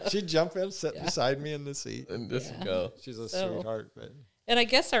 She'd jump in, sit beside me in the seat, and just go. She's a sweetheart. And I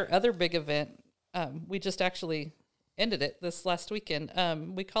guess our other big event, we just actually ended it this last weekend.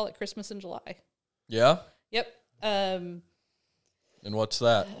 We call it Christmas in July. Yeah? Yep. And what's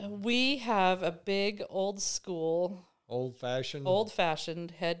that? We have a big old school,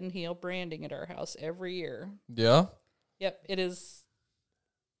 old-fashioned head and heel branding at our house every year. Yeah? Yep. It is.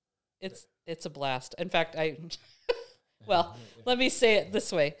 It's a blast. In fact, well, let me say it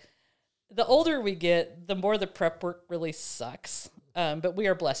this way. The older we get, the more the prep work really sucks. But we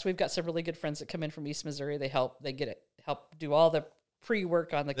are blessed. We've got some really good friends that come in from East Missouri. They help do all the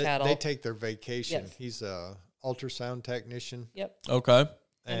pre-work on the cattle. They take their vacation. Yes. He's a ultrasound technician. Yep. Okay.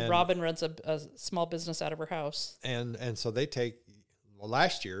 And Robin runs a small business out of her house. And so they take,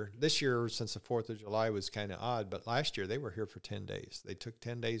 this year, since the 4th of July was kind of odd, but last year they were here for 10 days. They took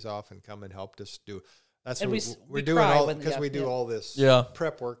 10 days off and come and helped us do. That's what we're doing because we do all this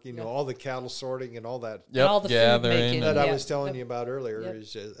prep work, all the cattle sorting and all that. Yep. All the food making that I was telling you about earlier.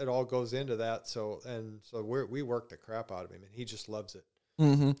 Is just, it all goes into that. So we work the crap out of him, and he just loves it.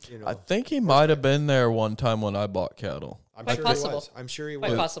 Mm-hmm. I think he might have been there one time when I bought cattle. I'm sure he was.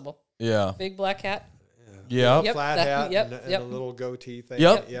 Quite possible. Yeah. Big black hat. Yeah. Flat hat and a little goatee thing.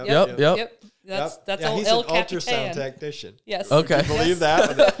 Yep. That's all he's El an ultrasound Capitan. Technician. Yes. Okay. Can you believe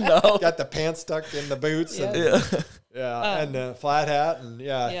that? No. Got the pants stuck in the boots and and the flat hat and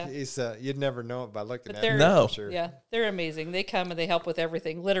he's you'd never know it by looking at him. No. Sure. Yeah, they're amazing. They come and they help with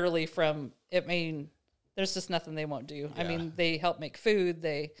everything, literally from. There's just nothing they won't do. Yeah. I mean, they help make food.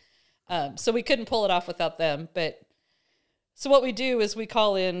 So we couldn't pull it off without them. But so what we do is we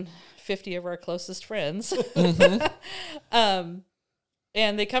call in 50 of our closest friends. And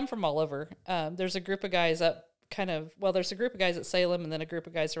they come from all over. There's a group of guys there's a group of guys at Salem and then a group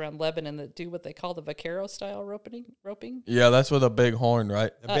of guys around Lebanon that do what they call the vaquero style roping. Yeah, that's with a big horn,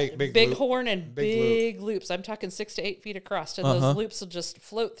 right? A big horn and big loops. I'm talking 6 to 8 feet across. And those loops will just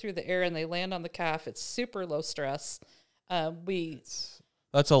float through the air and they land on the calf. It's super low stress.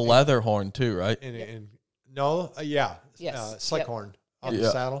 That's a leather horn too, right? Slick horn. On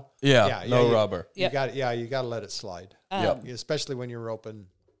the saddle? Yeah, no rubber. You got to let it slide. Especially when you're roping,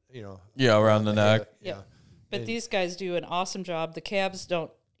 around the neck. But these guys do an awesome job. The calves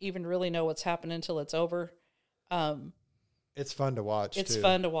don't even really know what's happening until it's over. It's fun to watch. It's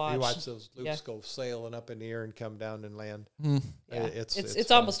fun to watch. You watch those loops go sailing up in the air and come down and land.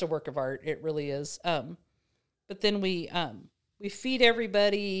 It's almost a work of art. It really is. But then we feed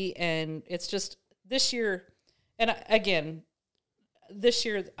everybody, and it's just this year. And this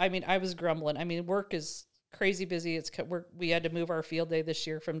year, I was grumbling. I mean, work is crazy busy. We had to move our field day this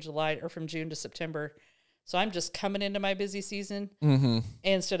year from June to September. So I'm just coming into my busy season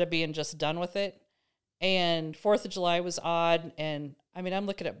instead of being just done with it. And 4th of July was odd. And I'm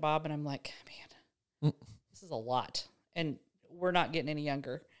looking at Bob and I'm like, man, this is a lot. And we're not getting any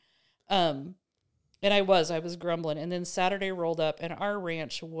younger. And I was grumbling. And then Saturday rolled up and our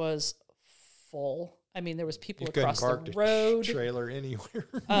ranch was full. There was people across the road. Trailer anywhere.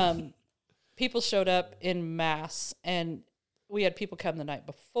 People showed up in mass, and we had people come the night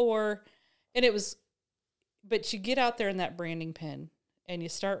before, and but you get out there in that branding pen, and you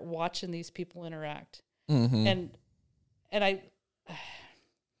start watching these people interact, and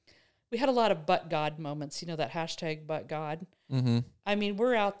we had a lot of "but God" moments. That hashtag "but God."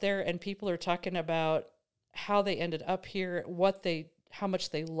 We're out there, and people are talking about how they ended up here, how much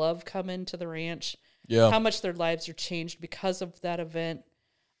they love coming to the ranch. Yeah. How much their lives are changed because of that event,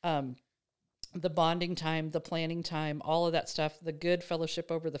 the bonding time, the planning time, all of that stuff, the good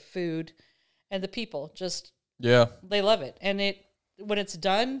fellowship over the food, and the people they love it. And when it's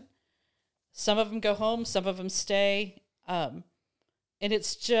done, some of them go home, some of them stay, and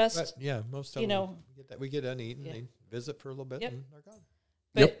it's just most of them we get done eating, they visit for a little bit, and they're gone.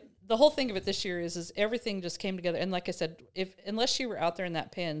 But the whole thing of it this year is everything just came together. And like I said, unless you were out there in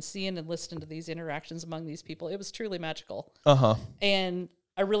that pen, seeing and listening to these interactions among these people, it was truly magical. And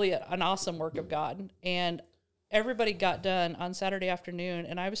an awesome work of God. And everybody got done on Saturday afternoon,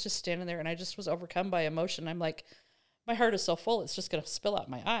 and I was just standing there, and I just was overcome by emotion. I'm like, my heart is so full, it's just going to spill out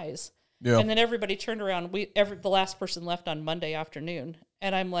my eyes. Yeah. And then everybody turned around. The last person left on Monday afternoon,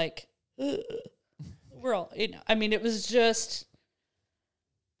 and I'm like, ugh. We're all, I mean, it was just,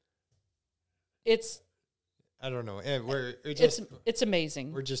 I don't know. It's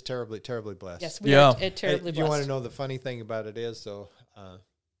amazing. We're just terribly, terribly blessed. Yes, we are terribly blessed. You want to know the funny thing about it is,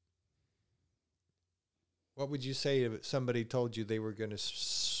 what would you say if somebody told you they were going to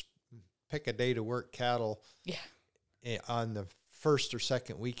pick a day to work cattle on the first or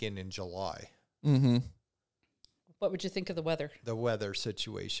second weekend in July? Mm-hmm. What would you think of the weather? The weather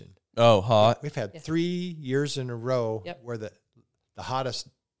situation. Oh, hot. We've had 3 years in a row where the hottest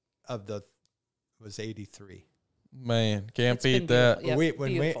was 83. Man, can't beat that. Yep,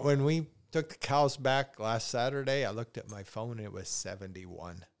 when we took the cows back last Saturday, I looked at my phone and it was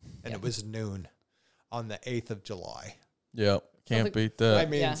 71. And it was noon on the 8th of July. Yep. Can't beat that. I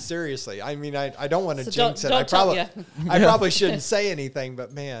mean, seriously. I mean, I don't want to jinx it. I probably shouldn't say anything,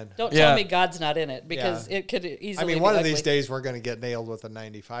 but man. Don't tell me God's not in it, because it could easily be one of these days we're going to get nailed with a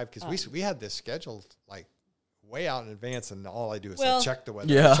 95, because we had this scheduled like way out in advance, and all I do is check the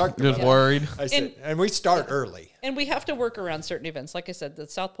weather. Yeah, check the just weather. worried. And we start early. And we have to work around certain events. Like I said, the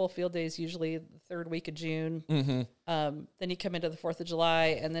South Pole Field Day is usually the third week of June. Mm-hmm. Then you come into the 4th of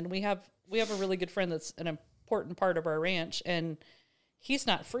July, and then we have a really good friend that's an important part of our ranch, and he's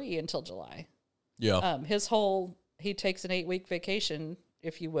not free until July. Yeah. He takes an 8-week vacation,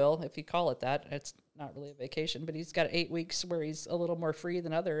 if you will, if you call it that. It's not really a vacation, but he's got 8 weeks where he's a little more free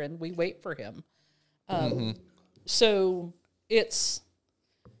than other, and we wait for him. So it's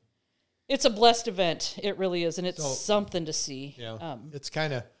a blessed event. It really is, and it's something to see. Yeah. It's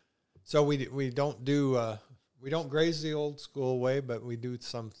kind of, so we don't do, we don't graze the old school way, but we do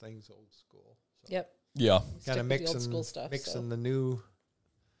some things old school. So. Yep. Yeah. Kind of mixing the new,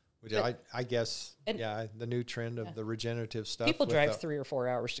 I guess, the new trend of the regenerative stuff. People drive 3 or 4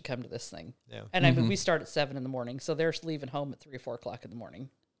 hours to come to this thing. Yeah. And I mean, we start at 7 a.m, so they're leaving home at 3 or 4 o'clock in the morning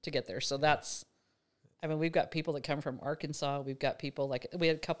to get there. So we've got people that come from Arkansas. We've got people we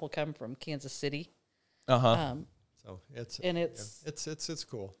had a couple come from Kansas City. So it's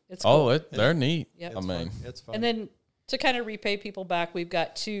cool. It's cool. They're neat. Yep. It's fun. And then to kind of repay people back, we've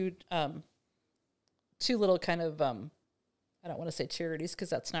got two little kind of, I don't want to say charities because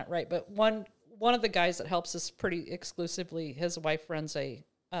that's not right, but one of the guys that helps us pretty exclusively, his wife runs a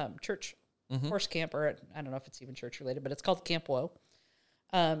church horse camp, or I don't know if it's even church related, but it's called Camp Woe.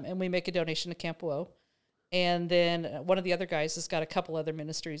 And we make a donation to Camp Woe. And then one of the other guys has got a couple other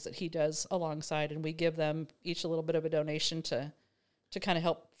ministries that he does alongside, and we give them each a little bit of a donation to kind of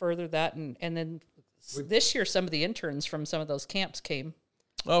help further that. And then this year, some of the interns from some of those camps came.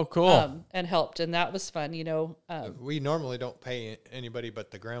 Oh, cool. And helped, and that was fun, we normally don't pay anybody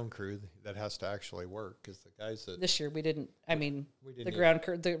but the ground crew that has to actually work, because the guys that... This year we didn't, the ground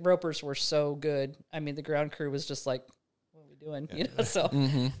crew, the ropers were so good. I mean, the ground crew was just like, what are we doing?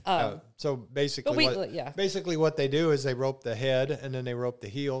 So, so basically what they do is they rope the head, and then they rope the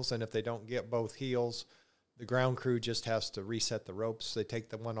heels, and if they don't get both heels, the ground crew just has to reset the ropes. They take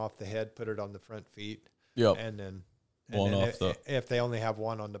the one off the head, put it on the front feet, and then... if they only have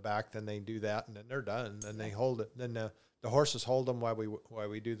one on the back, then they do that, and then they're done. And they hold it. Then the horses hold them while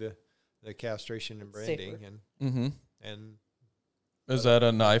we do the castration and branding. And is that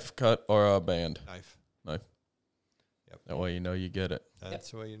a knife cut or a band? Knife. Yep. That way you know you get it.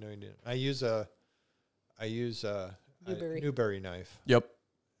 That's the way you know you do it. I use a Newberry knife. Yep.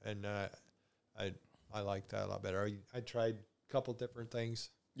 And I like that a lot better. I tried a couple different things.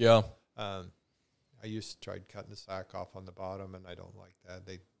 Yeah. I used to try cutting the sack off on the bottom, and I don't like that.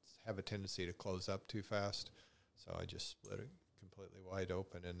 They have a tendency to close up too fast. So I just split it completely wide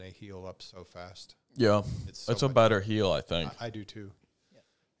open, and they heal up so fast. Yeah. It's a better heal, I think. I do too. Yeah.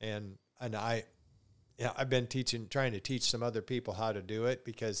 And I've been trying to teach some other people how to do it,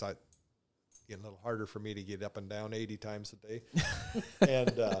 because it's getting a little harder for me to get up and down 80 times a day.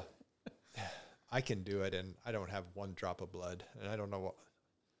 And I can do it, and I don't have one drop of blood, and I don't know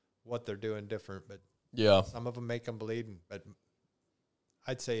what they're doing different, but some of them make them bleed, but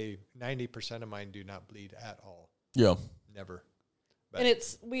I'd say 90% of mine do not bleed at all. Yeah. Never. But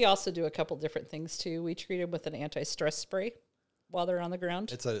and we also do a couple different things too. We treat them with an anti-stress spray while they're on the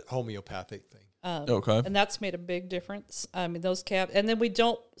ground. It's a homeopathic thing. Okay. And that's made a big difference. I mean, those calves, and then we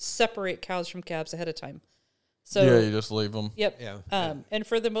don't separate cows from calves ahead of time. So you just leave them. Yep. Yeah. And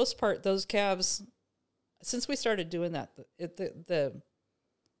for the most part, those calves, since we started doing that, the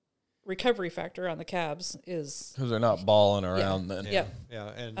recovery factor on the calves is because they're not balling around then. Yeah.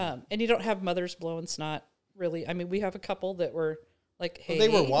 And you don't have mothers blowing snot really. I mean, we have a couple that were like, hey, they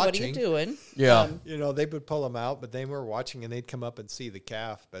were what are you watching. doing? Yeah. You know, they would pull them out, but they were watching, and they'd come up and see the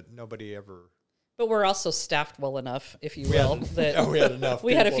calf, but nobody ever. But we're also staffed well enough, if you will, that we had enough.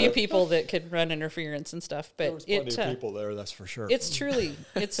 we had a few people that could run interference and stuff. But There was plenty of people there, that's for sure. it's truly,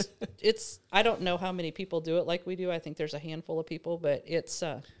 it's. I don't know how many people do it like we do. I think there's a handful of people, but it's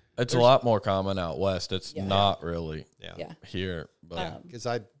a lot more common out west. It's Yeah. not really yeah. here, but because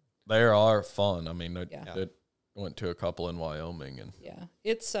they are fun. I mean, Yeah. it went to a couple in Wyoming, and Yeah,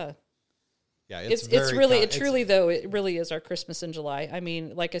 it's it's it's really it truly though it really is our Christmas in July. I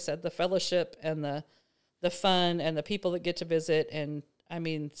mean, like I said, the fellowship and the fun and the people that get to visit, and I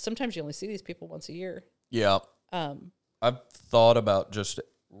mean, sometimes you only see these people once a year. yeah. I've thought about just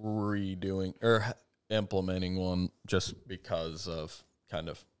redoing or implementing one just because of kind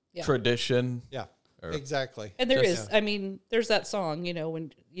of tradition. Yeah, exactly. And there is, I mean, there's that song, you know,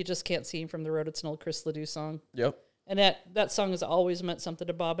 when you just can't see him from the road. It's an old Chris Ledoux song. Yep. And that song has always meant something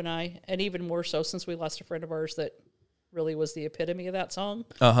to Bob and I, and even more so since we lost a friend of ours that really was the epitome of that song.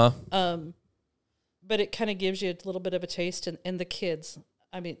 But it kind of gives you a little bit of a taste, and the kids.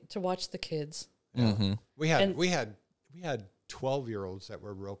 I mean, to watch the kids. Mm-hmm. We had 12-year-olds that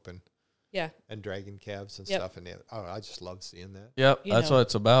were roping. Yeah. And dragging calves and stuff, and I just love seeing that. Yep, that's what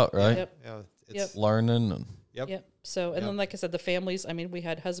it's about, right? Yep. Yeah, it's learning and. Yep. So, and then like I said, the families. I mean, we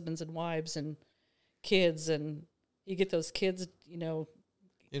had husbands and wives and kids, and you get those kids. You know,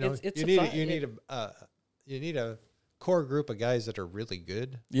 it's you need a core group of guys that are really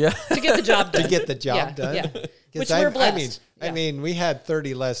good. Yeah. To get the job done. To get the job done. Yeah. Which we're blessed. I mean, we had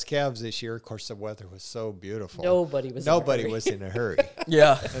 30 less calves this year. Of course, the weather was so beautiful. Nobody was in a hurry.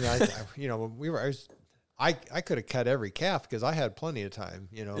 Yeah. And I could have cut every calf because I had plenty of time,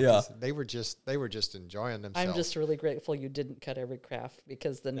 you know. Yeah. They were just enjoying themselves. I'm just really grateful you didn't cut every calf,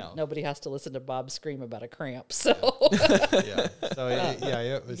 because then nobody has to listen to Bob scream about a cramp. So yeah. So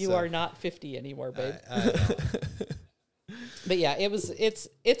it was. You are not 50 anymore, babe. I know. But yeah,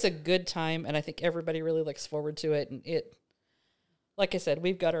 it's a good time, and I think everybody really looks forward to it. And like I said,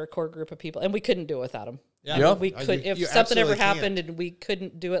 we've got our core group of people, and we couldn't do it without them. Yeah, I mean, we could. If something ever happened can't. and we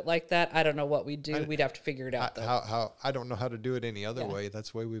couldn't do it like that, I don't know what we'd do. We'd have to figure it out. How I don't know how to do it any other way.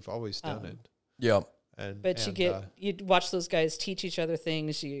 That's the way we've always done it. Yeah. You watch those guys teach each other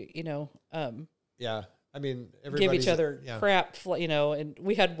things. Yeah, I mean, give each other crap. And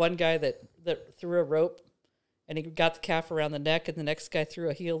we had one guy that threw a rope, and he got the calf around the neck, and the next guy threw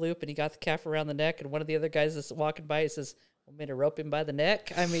a heel loop, and he got the calf around the neck, and one of the other guys that's walking by, he says, "Want me to rope him by the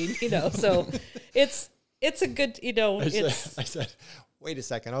neck?" I mean, so it's a good, I said, wait a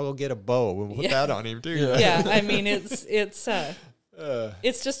second, I'll go get a bow. We'll put that on him too. Yeah, I mean, it's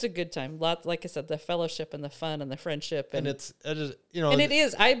just a good time. Like I said, the fellowship and the fun and the friendship, and it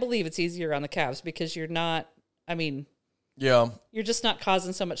is. I believe it's easier on the calves because you're not. I mean, you're just not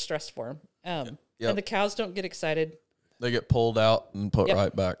causing so much stress for them. And the cows don't get excited. They get pulled out and put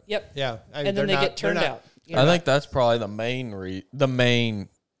right back. Yep. Yeah, and then they get turned out. I think that's probably the main.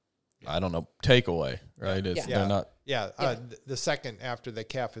 I don't know, takeaway, right? They're not. Yeah, the second after the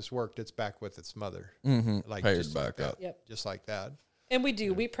calf is worked, it's back with its mother. Mm-hmm. Like paired just back like up. Yep. Just like that. And we do.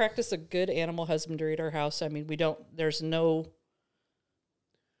 Yeah. We practice a good animal husbandry at our house. I mean, there's no.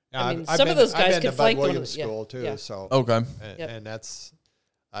 Yeah, I mean, some of those guys can flank Williams school too. Yeah. So okay, and that's,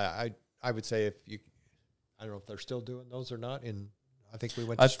 I would say if you, I don't know if they're still doing those or not. I think we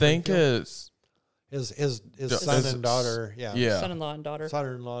went. To his son and daughter, son-in-law and daughter,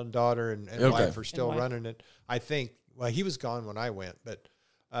 son-in-law and daughter, and wife are still running it. I think. Well, he was gone when I went, but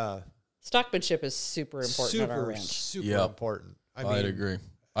stockmanship is super important on our ranch. Super important. I'd agree.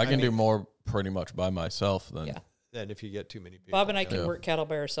 I can do more pretty much by myself than if you get too many people. Bob and I can work cattle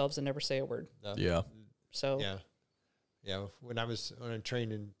by ourselves and never say a word. Yeah. So when I'm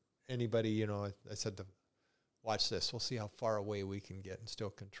training anybody, I said watch this. We'll see how far away we can get and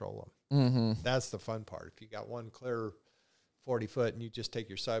still control them. Mm-hmm. That's the fun part. If you got one clear 40 foot and you just take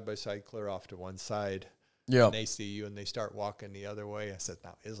your side-by-side clear off to one side, and they see you and they start walking the other way. I said,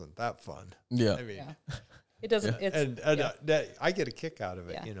 now, isn't that fun? Yeah. I mean, it doesn't. It's, I get a kick out of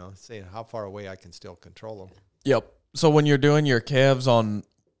it, saying how far away I can still control them. Yep. So when you're doing your calves on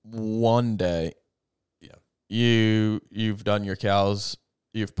one day, you've done your cows.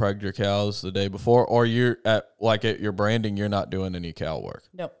 You've pregged your cows the day before, or you're at your branding, you're not doing any cow work.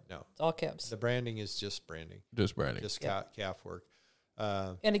 No, it's all calves. The branding is just branding. Just branding. Just calf work.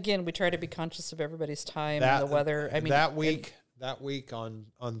 And again, we try to be conscious of everybody's time and the weather. I mean, that week on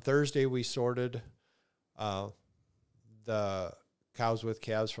Thursday, we sorted the cows with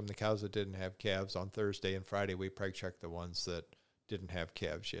calves from the cows that didn't have calves. On Thursday and Friday, we preg checked the ones that didn't have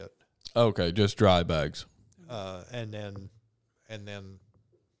calves yet. Okay, just dry bags. and then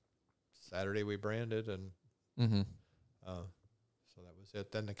Saturday we branded, and so that was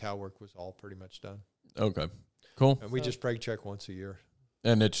it. Then the cow work was all pretty much done. Okay, cool. And we just brake check once a year.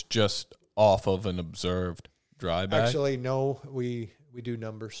 And it's just off of an observed dry bag? Actually, no, we do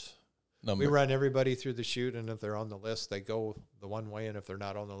numbers. We run everybody through the chute, and if they're on the list, they go the one way, and if they're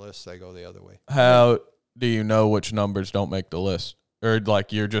not on the list, they go the other way. How do you know which numbers don't make the list? Or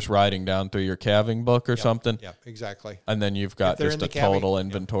like you're just writing down through your calving book or something? Yeah, exactly. And then you've got just a total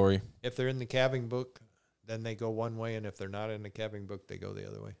inventory. If they're in the calving book, then they go one way, and if they're not in the calving book, they go the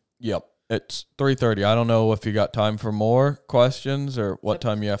other way. Yep. It's 3:30. I don't know if you got time for more questions or what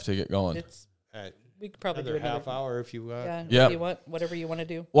time you have to get going. We could probably do another half hour if you want. Yeah. You want, whatever you want to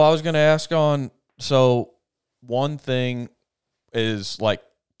do. Well, I was going to ask so one thing is like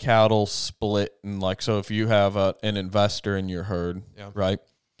cattle split, and like, so if you have an investor in your herd, right?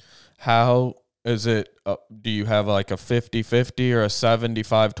 How is it, do you have like a 50-50 or a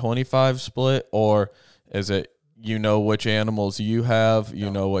 75-25 split, or is it, which animals you have,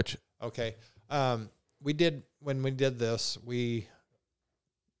 know which? Okay. When we did this, we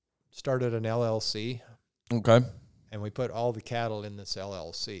started an LLC. Okay. And we put all the cattle in this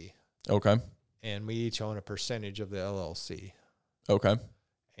LLC. Okay. And we each own a percentage of the LLC. Okay.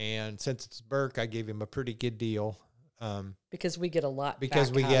 And since it's Burke, I gave him a pretty good deal. Because we get a lot because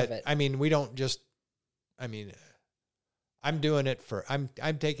back we out get, of it. I mean, we don't just, I'm doing it for, I'm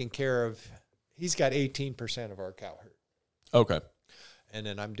taking care of, he's got 18% of our cow herd. Okay. And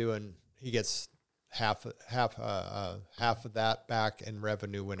then he gets half of that back in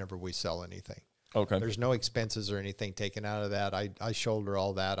revenue whenever we sell anything. Okay. There's no expenses or anything taken out of that. I shoulder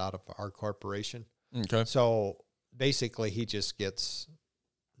all that out of our corporation. Okay. So basically he just gets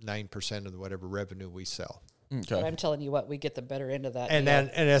 9% of whatever revenue we sell. Okay. But I'm telling you what, we get the better end of that. And then,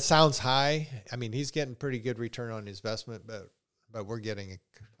 and it sounds high. I mean, he's getting pretty good return on his investment, but we're getting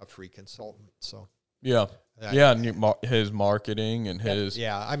a free consultant. So yeah. Yeah, and his marketing and his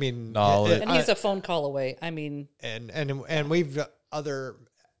knowledge. And he's a phone call away. I mean, and we've other.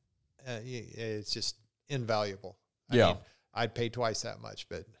 It's just invaluble. I mean, I'd pay twice that much,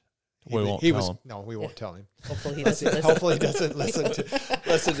 but we won't tell him. Hopefully he doesn't listen. Hopefully he doesn't listen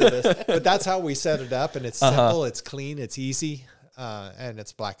to this. But that's how we set it up, and it's simple, it's clean, it's easy, and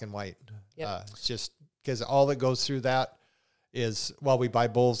it's black and white. Yep. It's just because all that goes through that is, we buy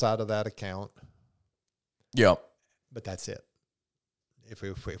bulls out of that account. Yeah. But that's it. If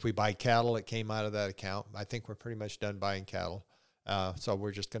we buy cattle, it came out of that account. I think we're pretty much done buying cattle. So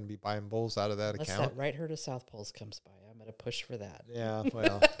we're just going to be buying bulls out of that account. Unless that right herd of South Poles comes by, I'm going to push for that. Yeah,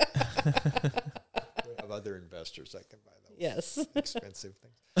 well, we have other investors that can buy those expensive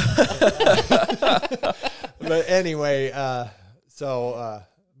things. But anyway,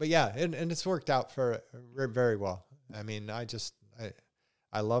 but yeah, and it's worked out for very well. I mean, I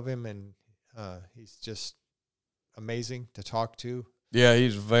love him, and he's just amazing to talk to. Yeah,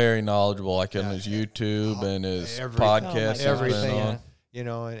 he's very knowledgeable, like on his YouTube and his podcast. Everything,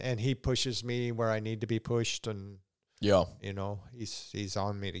 and he pushes me where I need to be pushed, and he's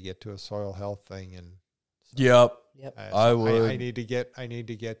on me to get to a soil health thing, and so I need to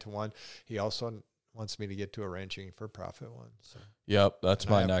get to one. He also wants me to get to a ranching for profit one. So. That's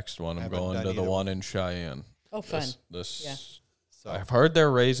my next one. I'm going to the one in Cheyenne. Oh, fun! So I've heard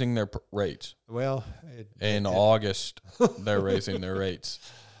they're raising their rates. Well, in August, they're raising their rates.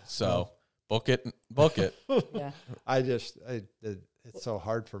 So book it. Yeah. It's so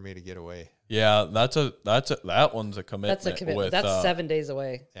hard for me to get away. Yeah, that one's a commitment. That's a commitment. That's 7 days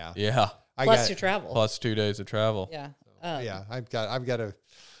away. Yeah. Yeah. Plus your travel. Plus 2 days of travel. Yeah. I've got to.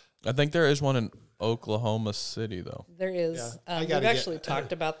 I think there is one in Oklahoma City though. There is. Yeah. We've actually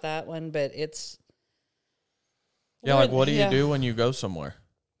talked about that one, but it's. Yeah, like what do you do when you go somewhere?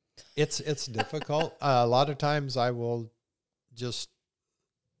 It's difficult. A lot of times I will just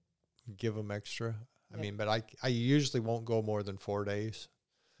give them extra. I mean, but I usually won't go more than 4 days.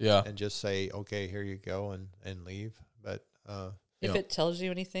 Yeah. And just say, okay, here you go, and leave. But if it tells you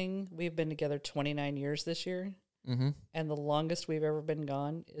anything, we've been together 29 years this year. Mm-hmm. And the longest we've ever been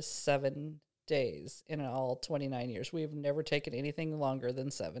gone is 7 days in all 29 years. We've never taken anything longer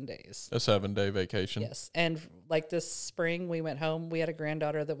than 7 days. A 7-day vacation. Yes. And like this spring, we went home. We had a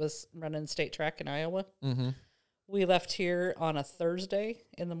granddaughter that was running state track in Iowa. Mm-hmm. We left here on a Thursday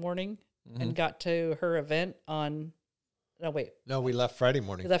in the morning and got to her event on... No, we left Friday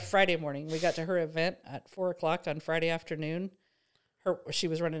morning. We left Friday morning. We got to her event at 4 o'clock on Friday afternoon. She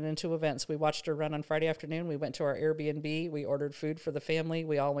was running in 2 events. We watched her run on Friday afternoon. We went to our Airbnb. We ordered food for the family.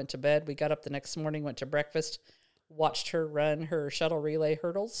 We all went to bed. We got up the next morning, went to breakfast, watched her run her shuttle relay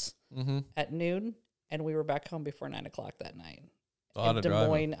hurdles at noon, and we were back home before 9 o'clock that night. In Des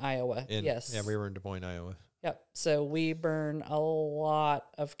Moines, Iowa. Yes. Yeah, we were in Des Moines, Iowa. Yep. So we burn a lot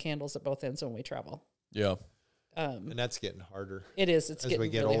of candles at both ends when we travel. Yeah. And that's getting harder. It is. It's as getting we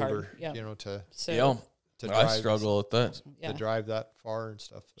get really older, hard. Yeah. you know, to I struggle with that. to drive that far and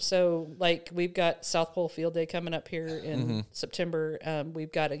stuff. So, like, we've got South Pole Field Day coming up here in September.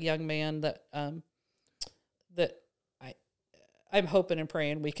 We've got a young man that I'm hoping and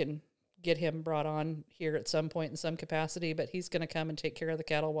praying we can get him brought on here at some point in some capacity, but he's going to come and take care of the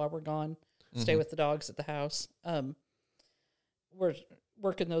cattle while we're gone, stay with the dogs at the house. We're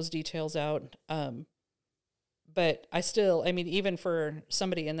working those details out. But even for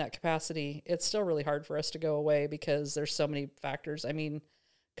somebody in that capacity, it's still really hard for us to go away because there's so many factors. I mean,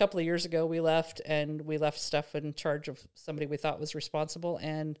 a couple of years ago we left stuff in charge of somebody we thought was responsible,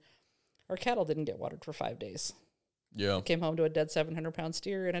 and our cattle didn't get watered for 5 days. Yeah. We came home to a dead 700-pound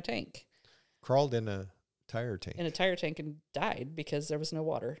steer in a tank. Crawled in a tire tank. And died because there was no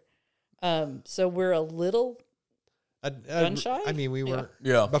water. So we're a little gun shy. I mean, we were.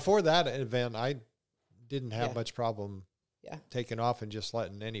 Yeah. Before that event, I didn't have Yeah. much problem taking off and just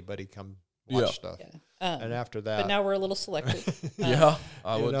letting anybody come Yeah. watch stuff. Yeah. And after that, But now we're a little selective. Yeah,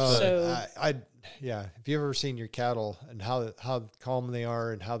 I you would know, say. So- if you've ever seen your cattle and how calm they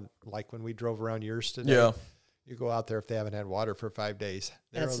are and how, like when we drove around yours today, Yeah. you go out there if they haven't had water for 5 days,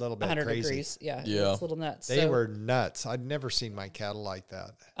 they're It's a little bit 100 crazy. degrees. Yeah. Yeah. It's a little nuts. They were nuts. I'd never seen my cattle like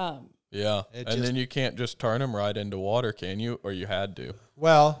that. Yeah. It And just- then you can't just turn them right into water, can you? Or you had to.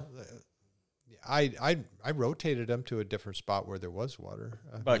 Well, I rotated them to a different spot where there was water.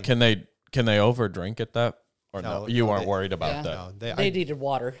 But can they overdrink at that? Or no? You weren't worried about Yeah. that. No, They needed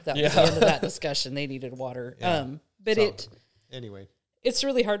water. That was the end of that discussion. They needed water. Yeah. But anyway, it's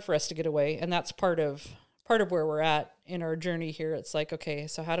really hard for us to get away, and that's part of where we're at in our journey here. It's like, okay,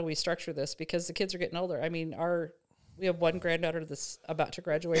 so how do we structure this? Because the kids are getting older. I mean, we have one granddaughter that's about to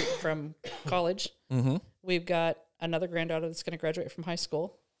graduate from college. Mm-hmm. We've got another granddaughter that's going to graduate from high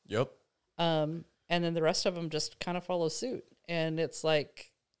school. Yep. And then the rest of them just kind of follow suit. And it's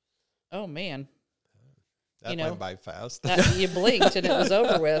like, oh man, that went by fast. you blinked and it was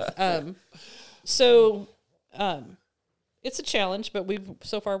over with. It's a challenge, but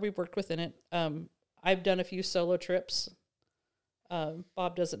so far we've worked within it. I've done a few solo trips.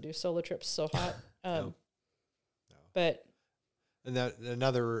 Bob doesn't do solo trips so hot. No. But And that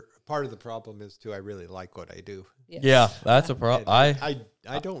another part of the problem is too, I really like what I do. yes. Yeah, that's a problem.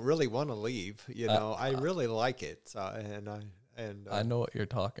 I don't really want to leave. You know, I really like it. So, I know what you're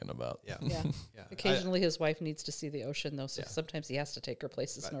talking about. Yeah. Yeah. Yeah. Occasionally his wife needs to see the ocean though, so sometimes he has to take her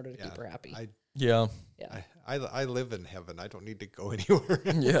places in order to keep her happy. Yeah. I live in heaven. I don't need to go anywhere.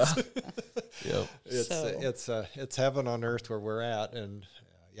 Yeah. Yep. It's heaven on earth where we're at, and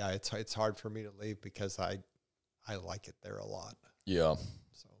it's hard for me to leave because I like it there a lot. Yeah.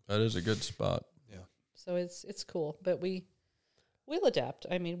 So That is a good spot. yeah. So it's cool, but we'll adapt.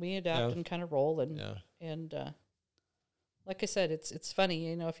 I mean, we adapt and kind of roll and like I said, it's funny,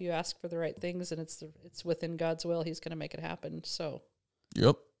 you know, if you ask for the right things and it's within God's will, He's going to make it happen. So,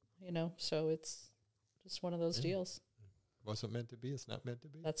 Yep. you know, so it's just one of those deals. Wasn't meant to be. It's not meant to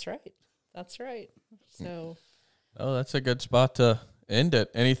be. That's right. That's right. So, Oh, that's a good spot to end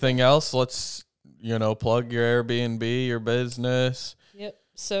it. Anything else? Let's, plug your Airbnb, your business. yep.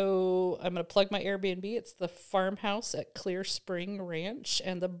 So I'm going to plug my Airbnb. It's the farmhouse at Clear Spring Ranch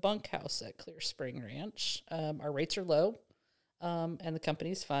and the bunkhouse at Clear Spring Ranch. Our rates are low, and the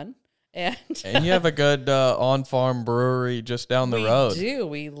company's fun. And you have a good on-farm brewery just down the road. We do.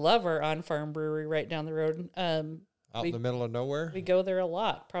 We love our on-farm brewery right down the road. Out in the middle of nowhere? We go there a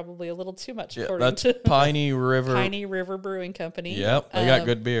lot, probably a little too much. Yeah, according that's to Piney River. Piney River Brewing Company. Yep, they got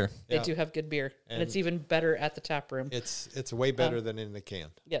good beer. They do have good beer, and it's even better at the tap room. It's way better than in the can.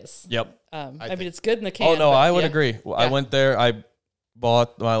 Yes. Yep. I mean, it's good in the can. Oh, no, but I would yeah. agree. Well, I went there. I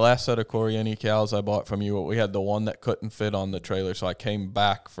bought my last set of Coriani cows I bought from you. We had the one that couldn't fit on the trailer, so I came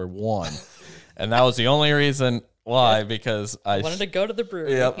back for one. And that was the only reason why, because I wanted to go to the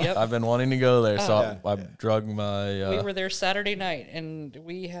brewery. Yep, I've been wanting to go there, so I drug my. We were there Saturday night, and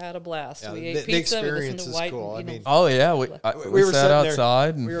we had a blast. Yeah, we ate the pizza. We experience listened to is white. cool. You know, Oh yeah, we were sat sitting there-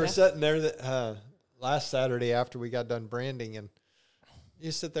 outside. And We were sitting there last Saturday after we got done branding, and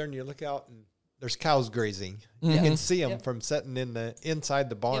you sit there and you look out, and there's cows grazing. You can see them from sitting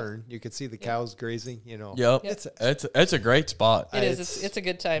inside the barn. You could see the cows grazing. Yep. It's a great spot. it is. It's a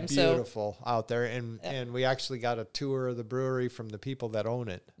good time. Beautiful out there, and we actually got a tour of the brewery from the people that own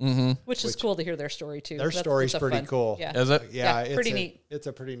it. Mm-hmm. Which is cool to hear their story too. Their story's pretty fun. cool. Yeah. Is it? Yeah, pretty neat. It's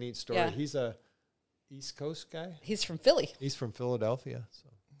a pretty neat story. Yeah. He's a East Coast guy. He's from Philly. He's from Philadelphia. So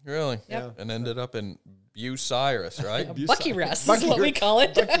Really? Yep. And ended up in Bucyrus, right? Bucyrus is what we call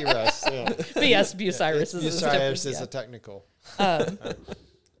it. Bucyrus, yeah. But yes, Bucyrus Bucyrus is a technical.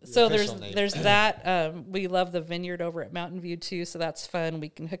 So there's that. We love the vineyard over at Mountain View too, so that's fun. We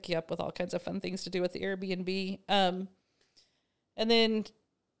can hook you up with all kinds of fun things to do with the Airbnb. And then,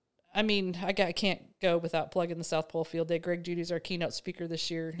 I mean, I can't go without plugging the South Pole Field Day. Greg Judy's our keynote speaker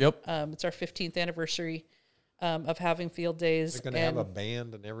this year. Yep. It's our 15th anniversary of having field days. They're going to have a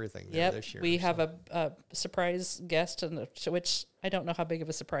band and everything there this year. We have a surprise guest, which I don't know how big of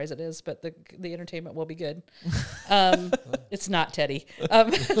a surprise it is, but the entertainment will be good. It's not Teddy, at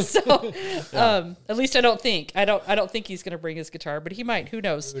least I don't think. I don't think he's going to bring his guitar, but he might. Who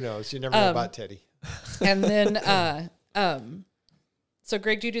knows? Who knows? You never know about Teddy. And then, so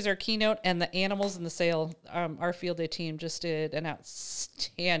Greg Judy's our keynote, and the animals in the sale. Our field day team just did an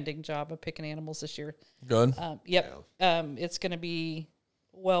outstanding job of picking animals this year. Good. Yep. Yeah. It's going to be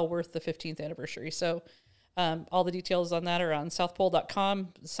well worth the 15th anniversary. So all the details on that are on southpole.com.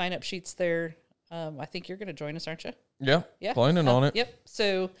 Sign up sheets there. I think you're going to join us, aren't you? Yeah. Yeah. Planning on it. Yep.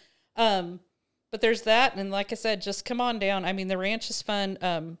 So, but there's that. And like I said, just come on down. I mean, the ranch is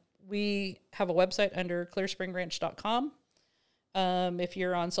fun. We have a website under clearspringranch.com. If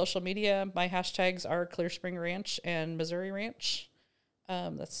you're on social media, my hashtags are Clear Spring Ranch and Missouri Ranch.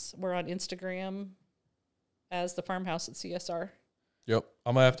 We're on Instagram as the Farmhouse at CSR. Yep.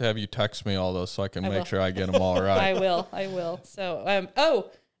 I'm going to have you text me all those so I can make sure I get them all right. I will. So,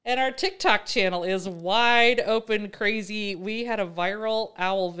 and our TikTok channel is wide open crazy. We had a viral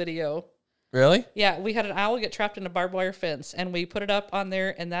owl video. Really? Yeah, we had an owl get trapped in a barbed wire fence, and we put it up on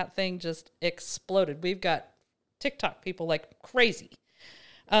there, and that thing just exploded. We've got TikTok people like crazy.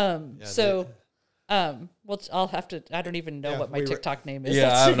 I'll have to, I don't even know what my TikTok name is.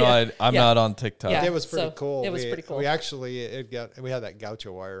 Yeah, I have no idea. I'm not on TikTok. Yeah, it was pretty cool. It was pretty cool. We actually, we had that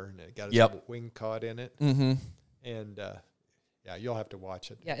gaucho wire and it got its wing caught in it. Mm-hmm. And, you'll have to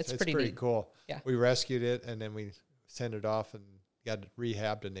watch it. Yeah, it's pretty neat. Cool. Yeah. We rescued it and then we sent it off and got it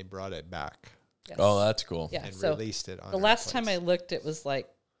rehabbed and they brought it back. Yes. Oh, that's cool. Yeah, and released it on the last time I looked, it was like,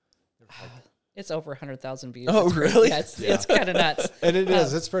 it's over 100,000 views. Oh, really? Yeah, it's kind of nuts. And it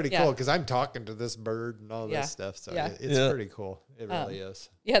is. It's pretty cool because I'm talking to this bird and all this stuff. So it's pretty cool. It really is.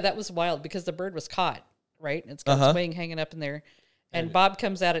 Yeah, that was wild because the bird was caught, right? It's got its wing hanging up in there. And Bob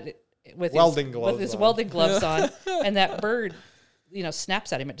comes at it with his welding gloves on. And that bird,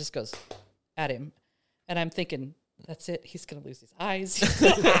 snaps at him. It just goes at him. And I'm thinking, that's it. He's going to lose his eyes.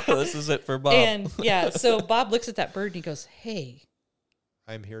 This is it for Bob. And so Bob looks at that bird and he goes, hey.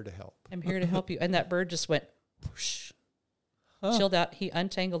 I'm here to help. I'm here to help you. And that bird just went whoosh, chilled out. He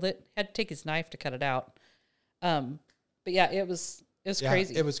untangled it, had to take his knife to cut it out. But yeah, it was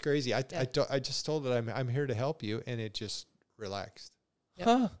crazy. It was crazy. I just told it I'm here to help you, and it just relaxed. Yep.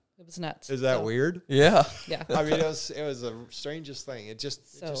 Huh. It was nuts. Is that weird? Yeah. Yeah. I mean, it was the strangest thing. It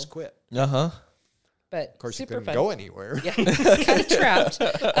just quit. But of course, super you couldn't fun. go anywhere. Yeah, kind of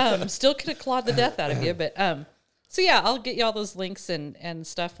trapped. Still could have clawed the death out of you, but so yeah, I'll get you all those links and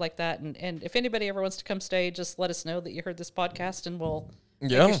stuff like that. And if anybody ever wants to come stay, just let us know that you heard this podcast, and we'll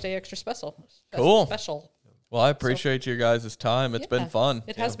make your stay extra special. Cool. Special. Well, I appreciate your guys' time. It's been fun.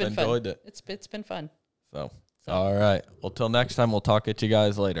 It has been fun. Enjoyed it. It's been fun. So, all right. Well, till next time, we'll talk at you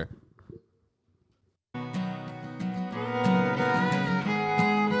guys later.